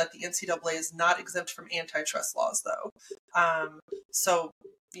did rule that the NCAA is not exempt from antitrust laws, though. So,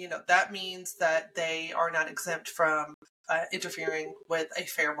 that means that they are not exempt from interfering with a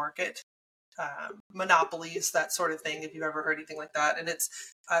fair market, monopolies, that sort of thing, if you've ever heard anything like that. And it's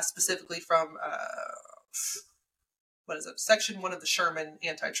specifically from... Section 1 of the Sherman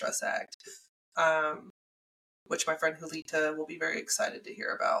Antitrust Act, which my friend Julita will be very excited to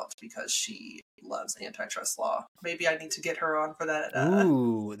hear about because she loves antitrust law. Maybe I need to get her on for that.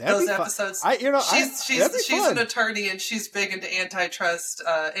 Ooh, those episodes. She's an attorney and she's big into antitrust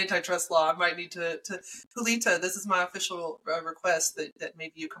law. I might need to Julita. This is my official request that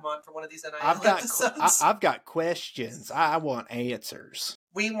maybe you come on for one of these NIL episodes. I've got questions. I want answers.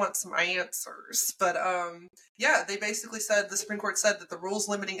 We want some answers. But they basically said, the Supreme Court said that the rules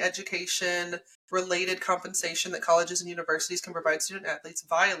limiting education-related compensation that colleges and universities can provide student athletes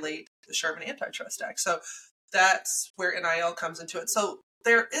violate the Sherman Antitrust Act. So that's where NIL comes into it. So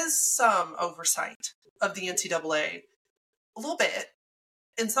there is some oversight of the NCAA, a little bit,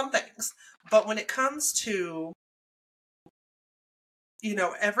 in some things. But when it comes to,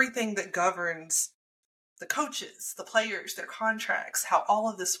 everything that governs the coaches, the players, their contracts, how all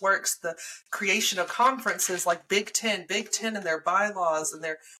of this works, the creation of conferences like Big Ten and their bylaws and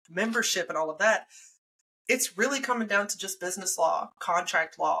their membership and all of that, it's really coming down to just business law,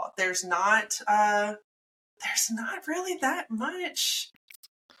 contract law. There's not really that much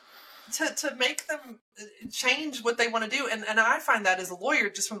to make them change what they want to do. And I find that as a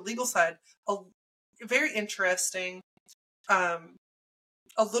lawyer, just from the legal side, very interesting,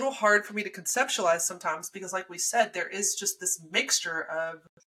 a little hard for me to conceptualize sometimes because, like we said, there is just this mixture of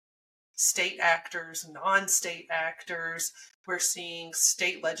state actors, non-state actors. We're seeing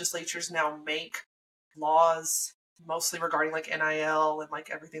state legislatures now make laws mostly regarding like NIL and like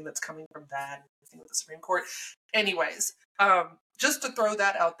everything that's coming from that, and everything with the Supreme Court. Anyways, just to throw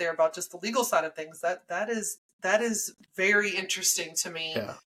that out there about just the legal side of things, that is very interesting to me.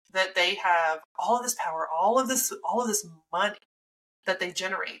 Yeah. That they have all of this power, all of this money that they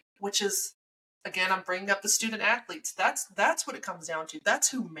generate, which is, again, I'm bringing up the student athletes. That's what it comes down to.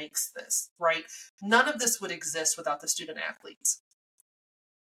 That's who makes this, right? None of this would exist without the student athletes.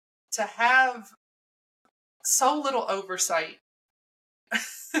 To have so little oversight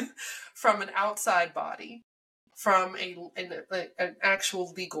from an outside body, from an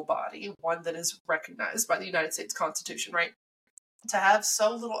actual legal body, one that is recognized by the United States Constitution, right? To have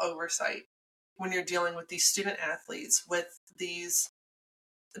so little oversight when you're dealing with these student athletes, with the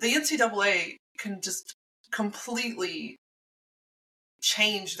NCAA can just completely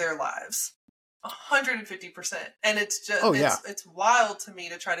change their lives 150%. And it's just, it's wild to me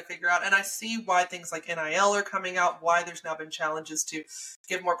to try to figure out. And I see why things like NIL are coming out, why there's now been challenges to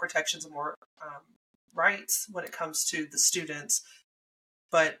give more protections and more rights when it comes to the students.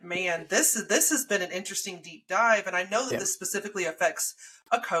 But man, this has been an interesting deep dive, and I know that this specifically affects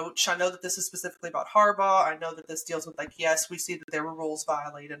a coach. I know that this is specifically about Harbaugh. I know that this deals with, like, yes, we see that there were rules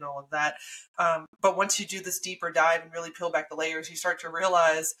violated and all of that. But once you do this deeper dive and really peel back the layers, you start to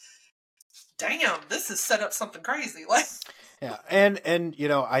realize, damn, this has set up something crazy. Like, yeah, and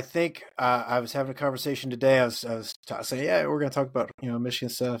I think I was having a conversation today. I was saying, we're going to talk about Michigan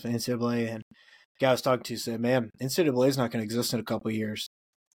stuff and NCAA, and the guy I was talking to said, man, NCAA is not going to exist in a couple of years.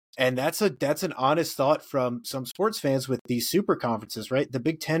 And that's an honest thought from some sports fans with these super conferences, right? The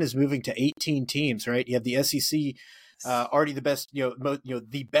Big Ten is moving to 18 teams, right? You have the SEC, already the best,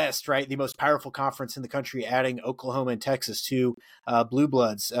 the best, right? The most powerful conference in the country, adding Oklahoma and Texas to blue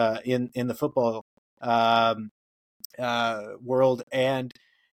bloods in the football world, and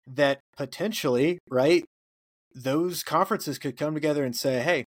that potentially, right, those conferences could come together and say,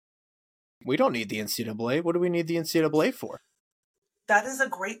 hey, we don't need the NCAA. What do we need the NCAA for? That is a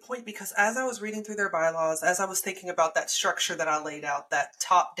great point, because as I was reading through their bylaws, as I was thinking about that structure that I laid out, that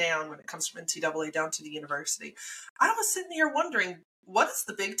top down when it comes from NCAA down to the university, I was sitting here wondering, what does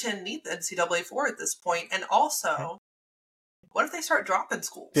the Big Ten need the NCAA for at this point? And also, what if they start dropping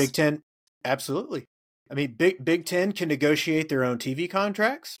schools? Big Ten, absolutely. I mean, Big Ten can negotiate their own TV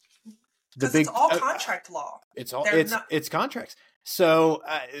contracts. Because it's all contract law. It's contracts. So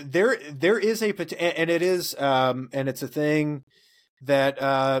there is and it is and it's a thing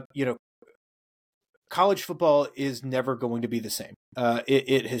that college football is never going to be the same.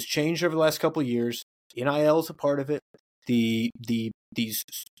 It has changed over the last couple of years. NIL is a part of it. These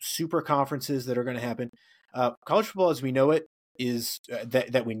super conferences that are going to happen. College football, as we know it, is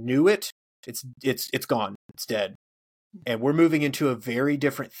that we knew it. It's gone. It's dead. And we're moving into a very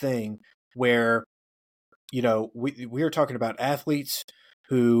different thing where, we are talking about athletes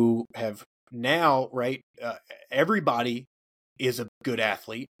who have now, right? Everybody is a good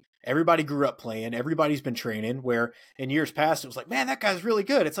athlete. Everybody grew up playing. Everybody's been training, where in years past, it was like, man, that guy's really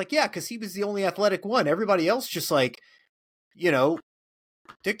good. It's like, yeah, because he was the only athletic one. Everybody else just like,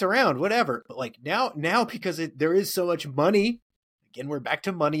 dicked around, whatever. But like now because there is so much money, again, we're back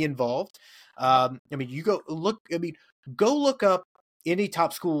to money involved. You go look up any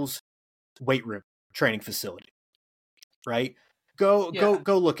top school's weight room training facility, right? Go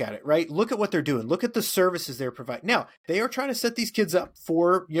look at it, right? Look at what they're doing. Look at the services they're providing. Now, they are trying to set these kids up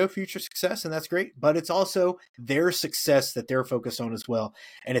for, future success, and that's great, but it's also their success that they're focused on as well.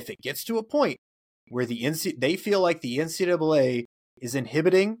 And if it gets to a point where they feel like the NCAA is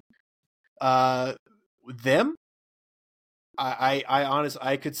inhibiting them,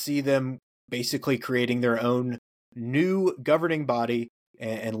 I could see them basically creating their own new governing body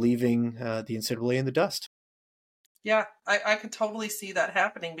and leaving the NCAA in the dust. Yeah, I could totally see that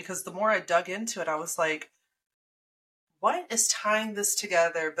happening, because the more I dug into it, I was like, what is tying this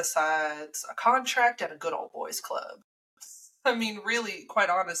together besides a contract and a good old boys club? I mean, really,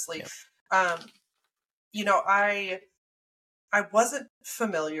 quite honestly. Yeah. I wasn't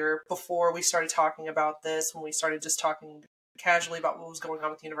familiar before we started talking about this, when we started just talking casually about what was going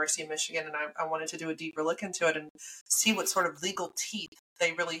on with the University of Michigan, and I wanted to do a deeper look into it and see what sort of legal teeth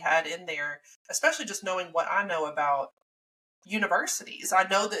they really had in there, especially just knowing what I know about universities. I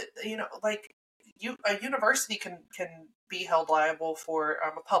know that, a university can be held liable for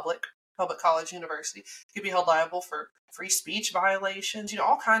a public college university. You could be held liable for free speech violations,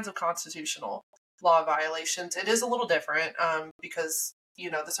 all kinds of constitutional law violations. It is a little different because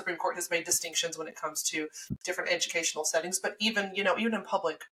the Supreme Court has made distinctions when it comes to different educational settings. But even in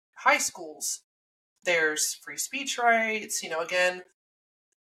public high schools, there's free speech rights. Again,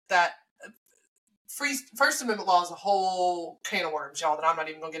 that First Amendment law is a whole can of worms, y'all, that I'm not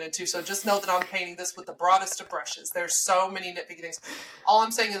even going to get into. So just know that I'm painting this with the broadest of brushes. There's so many nitpicky things. All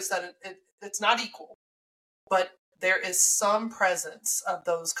I'm saying is that it's not equal, but there is some presence of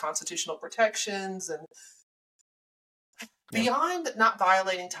those constitutional protections, and beyond not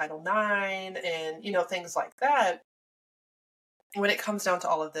violating Title IX and, things like that, when it comes down to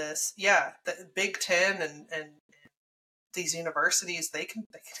all of this, the Big Ten and these universities, they can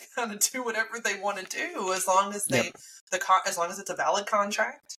kind of do whatever they want to do as long as as long as it's a valid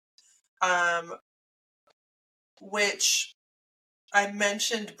contract. Which I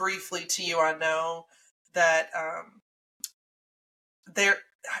mentioned briefly to you. I know that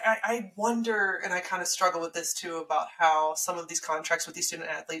I wonder, and I kind of struggle with this too, about how some of these contracts with these student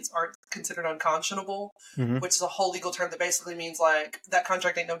athletes aren't considered unconscionable, which is a whole legal term that basically means like that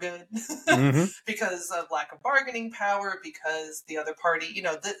contract ain't no good because of lack of bargaining power, because the other party,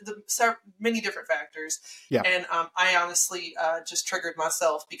 the many different factors. Yeah. And I honestly just triggered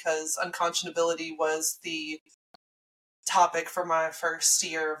myself because unconscionability was the topic for my first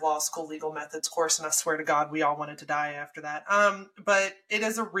year of law school legal methods course, and I swear to God we all wanted to die after that. But it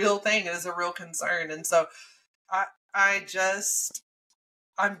is a real thing. It is a real concern, and so I'm just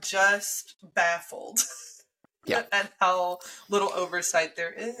baffled at how little oversight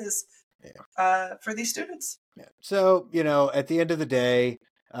there is for these students. Yeah. So at the end of the day,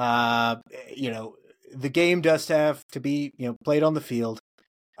 the game does have to be played on the field.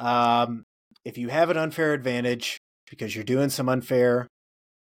 If you have an unfair advantage because you're doing some unfair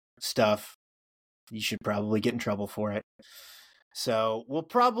stuff, you should probably get in trouble for it. So we'll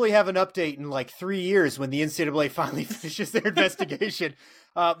probably have an update in like 3 years when the NCAA finally finishes their investigation.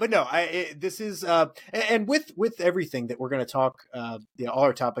 But no, this is and with everything that we're going to talk, all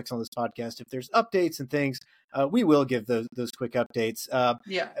our topics on this podcast. If there's updates and things, we will give those quick updates.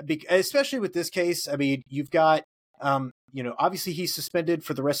 Especially with this case. I mean, you've got obviously he's suspended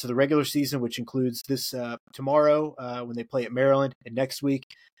for the rest of the regular season, which includes this tomorrow when they play at Maryland, and next week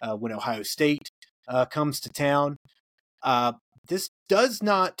when Ohio State comes to town. This does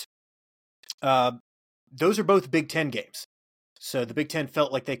not, those are both Big Ten games. So the Big Ten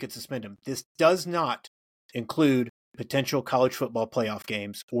felt like they could suspend him. This does not include potential college football playoff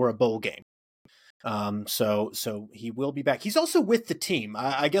games or a bowl game. So he will be back. He's also with the team.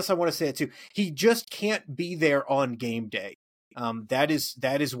 I guess I want to say it too. He just can't be there on game day. That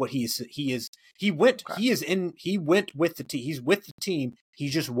is what he is. He went with the team. He's with the team. He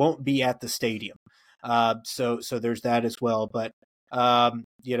just won't be at the stadium. So there's that as well, but,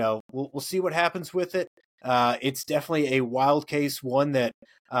 we'll see what happens with it. It's definitely a wild case, one that,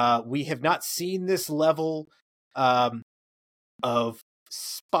 we have not seen this level, of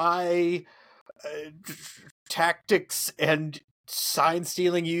spy, tactics and sign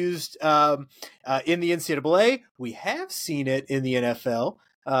stealing used, in the NCAA. We have seen it in the NFL,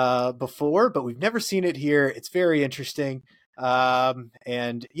 before, but we've never seen it here. It's very interesting.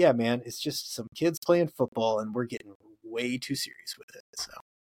 And yeah, man, it's just some kids playing football and we're getting way too serious with it. So,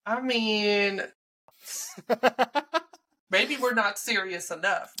 I mean, maybe we're not serious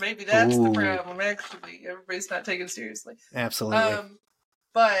enough. Maybe that's the problem, actually. Everybody's not taking it seriously. Absolutely.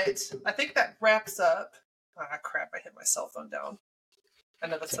 But I think that wraps up. Crap, I hit my cell phone down. I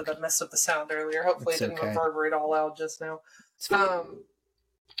know that messed up the sound earlier. Hopefully it didn't reverberate all out just now.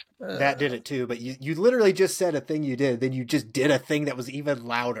 That did it too, but you literally just said a thing you did, then you just did a thing that was even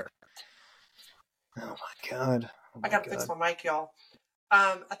louder. Oh my god. I gotta fix my mic, y'all.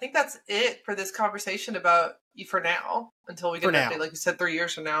 I think that's it for this conversation about for now, until we get an update, like you said, 3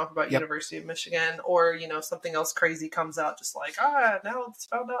 years from now about University of Michigan, or something else crazy comes out, just like now it's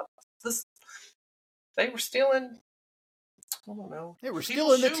found out they were stealing. I don't know. They were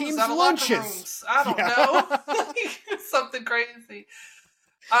stealing the team's lunches. I don't know. Something crazy.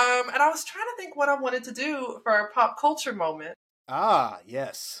 And I was trying to think what I wanted to do for our pop culture moment.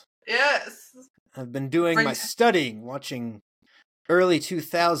 Yes. Yes. I've been doing my studying, watching early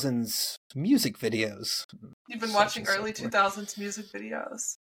 2000s music videos. You've been watching early 2000s music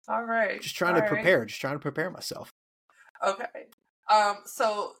videos. All right. Just trying to prepare myself. Okay.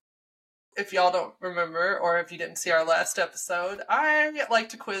 So if y'all don't remember, or if you didn't see our last episode, I like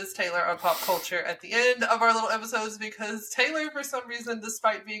to quiz Taylor on pop culture at the end of our little episodes, because Taylor, for some reason,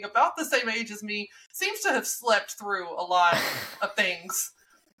 despite being about the same age as me, seems to have slept through a lot of things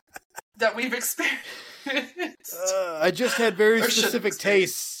that we've experienced. I just had very specific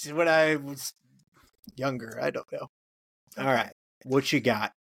tastes when I was younger. I don't know. All right. What you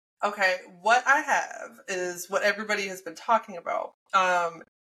got? Okay. What I have is what everybody has been talking about.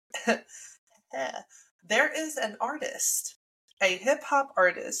 There is an artist, a hip-hop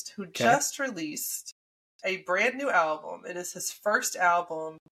artist, who just released a brand new album. It is his first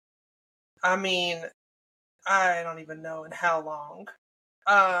album. I mean, I don't even know in how long.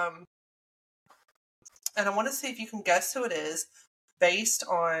 And I want to see if you can guess who it is based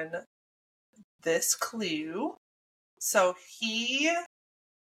on this clue. So he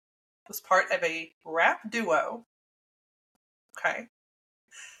was part of a rap duo. Okay.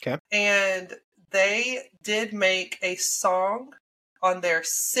 And they did make a song on their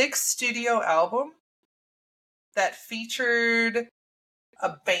 6th studio album that featured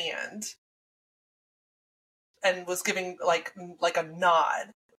a band and was giving like a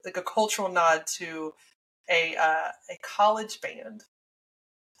nod, like a cultural nod to a college band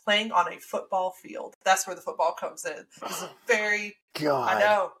playing on a football field. That's where the football comes in. It's a very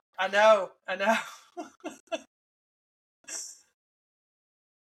God. I know.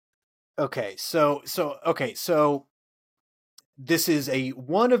 Okay, so this is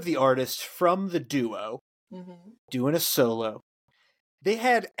one of the artists from the duo doing a solo. They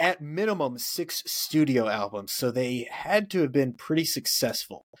had at minimum 6 studio albums, so they had to have been pretty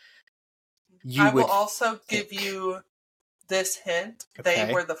successful. I will also give you this hint. Okay.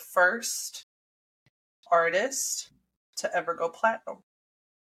 They were the first artist to ever go platinum.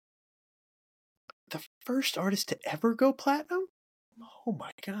 The first artist to ever go platinum? Oh my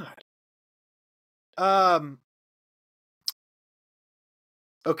god.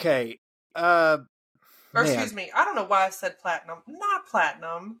 Okay. Excuse me. I don't know why I said platinum. Not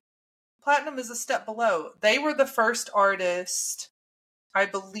platinum. Platinum is a step below. They were the first artist I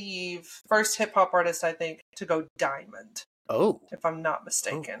believe, first hip hop artist, I think, to go diamond. Oh. If I'm not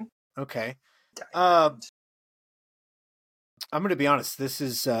mistaken. Oh, okay. Diamond. I'm going to be honest. This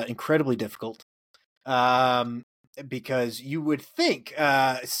is incredibly difficult. Because you would think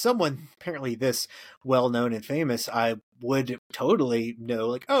someone apparently this well-known and famous, I would totally know,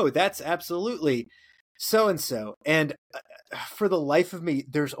 like, oh, that's absolutely so-and-so. And for the life of me,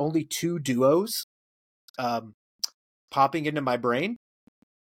 there's only two duos popping into my brain.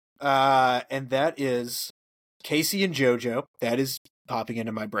 And that is Casey and JoJo. That is popping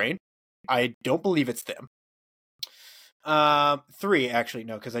into my brain. I don't believe it's them. Three, actually,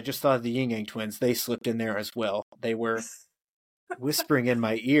 no, because I just thought of the Yin Yang twins. They slipped in there as well. They were whispering in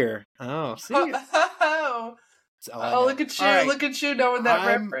my ear. Oh, see? Oh, look at you. Right. Look at you knowing that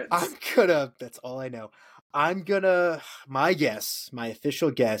reference. That's all I know. My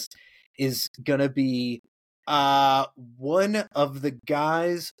official guess is gonna be one of the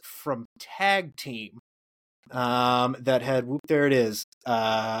guys from Tag Team that had, there it is,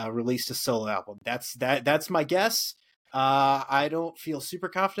 released a solo album. That's my guess. I don't feel super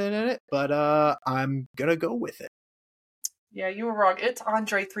confident in it, but I'm gonna go with it. Yeah, you were wrong. It's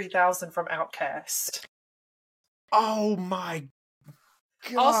Andre 3000 from Outkast. Oh my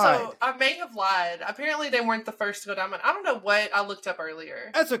God. Also, I may have lied. Apparently, they weren't the first to go diamond. I don't know what I looked up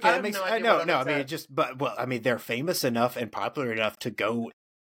earlier. That's okay. I mean, they're famous enough and popular enough to go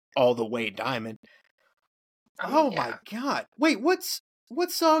all the way diamond. My God! Wait, what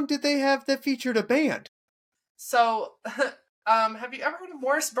song did they have that featured a band? So, have you ever heard of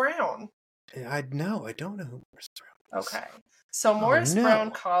Morris Brown? I don't know who Morris Brown is. Okay. So Morris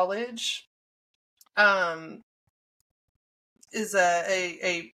Brown College is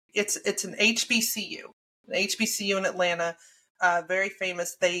it's an HBCU. An HBCU in Atlanta, very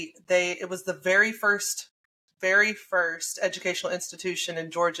famous. It was the very first educational institution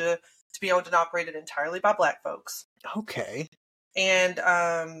in Georgia to be owned and operated entirely by Black folks. Okay. And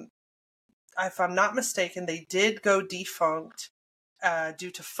if I'm not mistaken, they did go defunct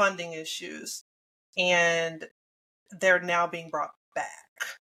due to funding issues, and they're now being brought back.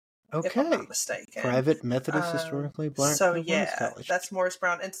 Okay. If I'm not mistaken. Private Methodist historically Black. So yeah, that's Morris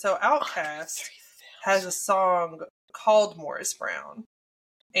Brown. And so Outkast has a song called Morris Brown,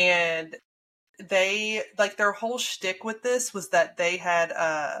 and they, like, their whole shtick with this was that they had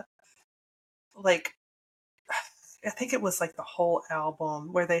I think it was like the whole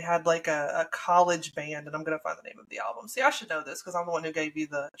album where they had like a college band, and I'm going to find the name of the album. See, I should know this because I'm the one who gave you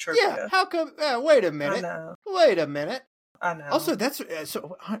the trivia. Yeah, how come? Wait a minute. Wait a minute. I know. Also, that's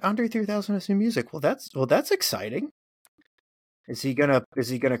so Andre 3000 is new music. Well, that's exciting. Is he gonna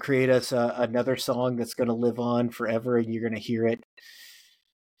create us another song that's gonna live on forever, and you're gonna hear it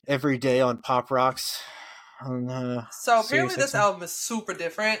every day on Pop Rocks? So apparently, this album is super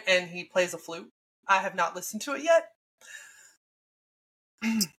different, and he plays a flute. I have not listened to it yet.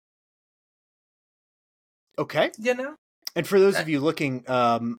 Okay. You know? And for those of you looking,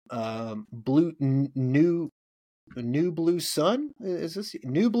 New Blue Sun, is this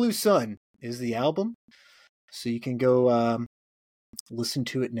New Blue Sun is the album. So you can go listen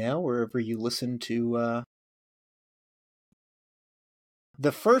to it now wherever you listen to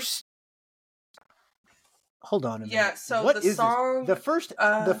the first. Hold on a minute. Yeah, so what is song? The first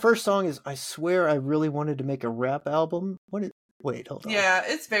song is "I Swear I Really Wanted to Make a Rap Album." Wait, hold on. Yeah,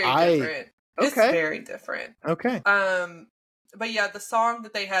 it's very different. Okay. It's very different. Okay. But yeah, the song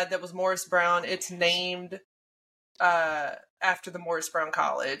that they had that was Morris Brown, it's named after the Morris Brown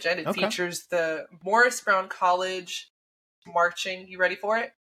College, and it features the Morris Brown College marching. You ready for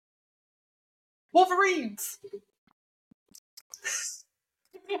it? Wolverines.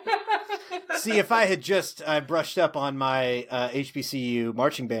 See, if I had just brushed up on my HBCU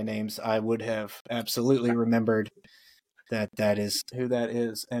marching band names, I would have absolutely remembered that is who that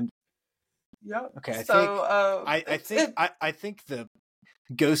is. And yep. Okay, I think the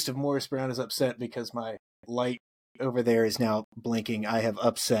ghost of Morris Brown is upset because my light over there is now blinking. I have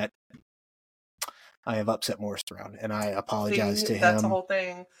upset Morris Brown, and I apologize to him. That's the whole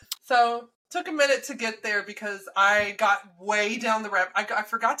thing. So took a minute to get there because I got way down the rabbit. I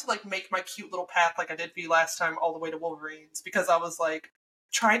forgot to make my cute little path like I did for you last time all the way to Wolverines, because I was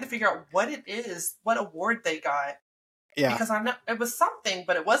trying to figure out what it is, what award they got. Yeah. Because it was something,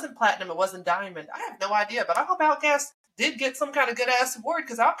 but it wasn't platinum, it wasn't diamond. I have no idea, but I hope Outkast did get some kind of good ass award,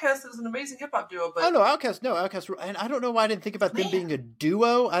 because Outkast is an amazing hip hop duo. But Outkast, and I don't know why I didn't think about them being a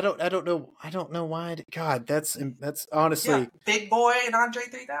duo. I don't know why. God, that's honestly Big Boy and Andre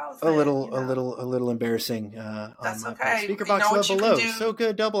 3000. A little embarrassing. That's on okay. Speaker Box Love Below, so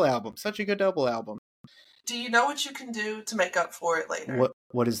good double album, such a good double album. Do you know what you can do to make up for it later?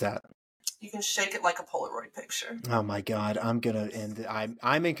 What is that? You can shake it like a Polaroid picture. Oh my God, I'm gonna end.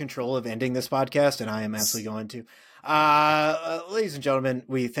 I'm in control of ending this podcast, and I am absolutely going to. Ladies and gentlemen,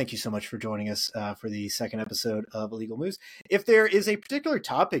 we thank you so much for joining us for the second episode of Illegal Moves. If there is a particular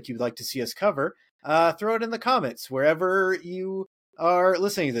topic you'd like to see us cover, throw it in the comments wherever you are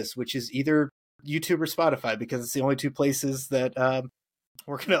listening to this, which is either YouTube or Spotify, because it's the only two places that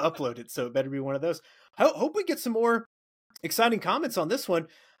we're going to upload it. So it better be one of those. I hope we get some more exciting comments on this one,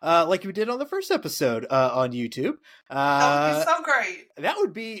 like we did on the first episode on YouTube. That would be so great. That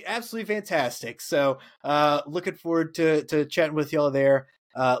would be absolutely fantastic. So looking forward to chatting with y'all there.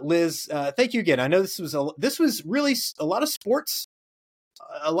 Liz, thank you again. I know this was really a lot of sports.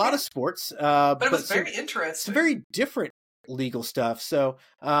 But it was very interesting. Some very different legal stuff. So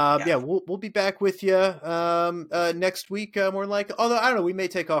we'll be back with you next week, more like. Although I don't know, we may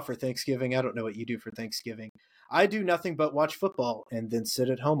take off for Thanksgiving. I don't know what you do for Thanksgiving. I do nothing but watch football and then sit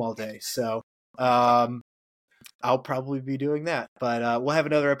at home all day. So I'll probably be doing that. But we'll have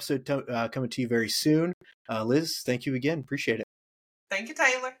another episode coming to you very soon. Liz, thank you again. Appreciate it. Thank you,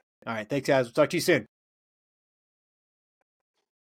 Taylor. All right. Thanks, guys. We'll talk to you soon.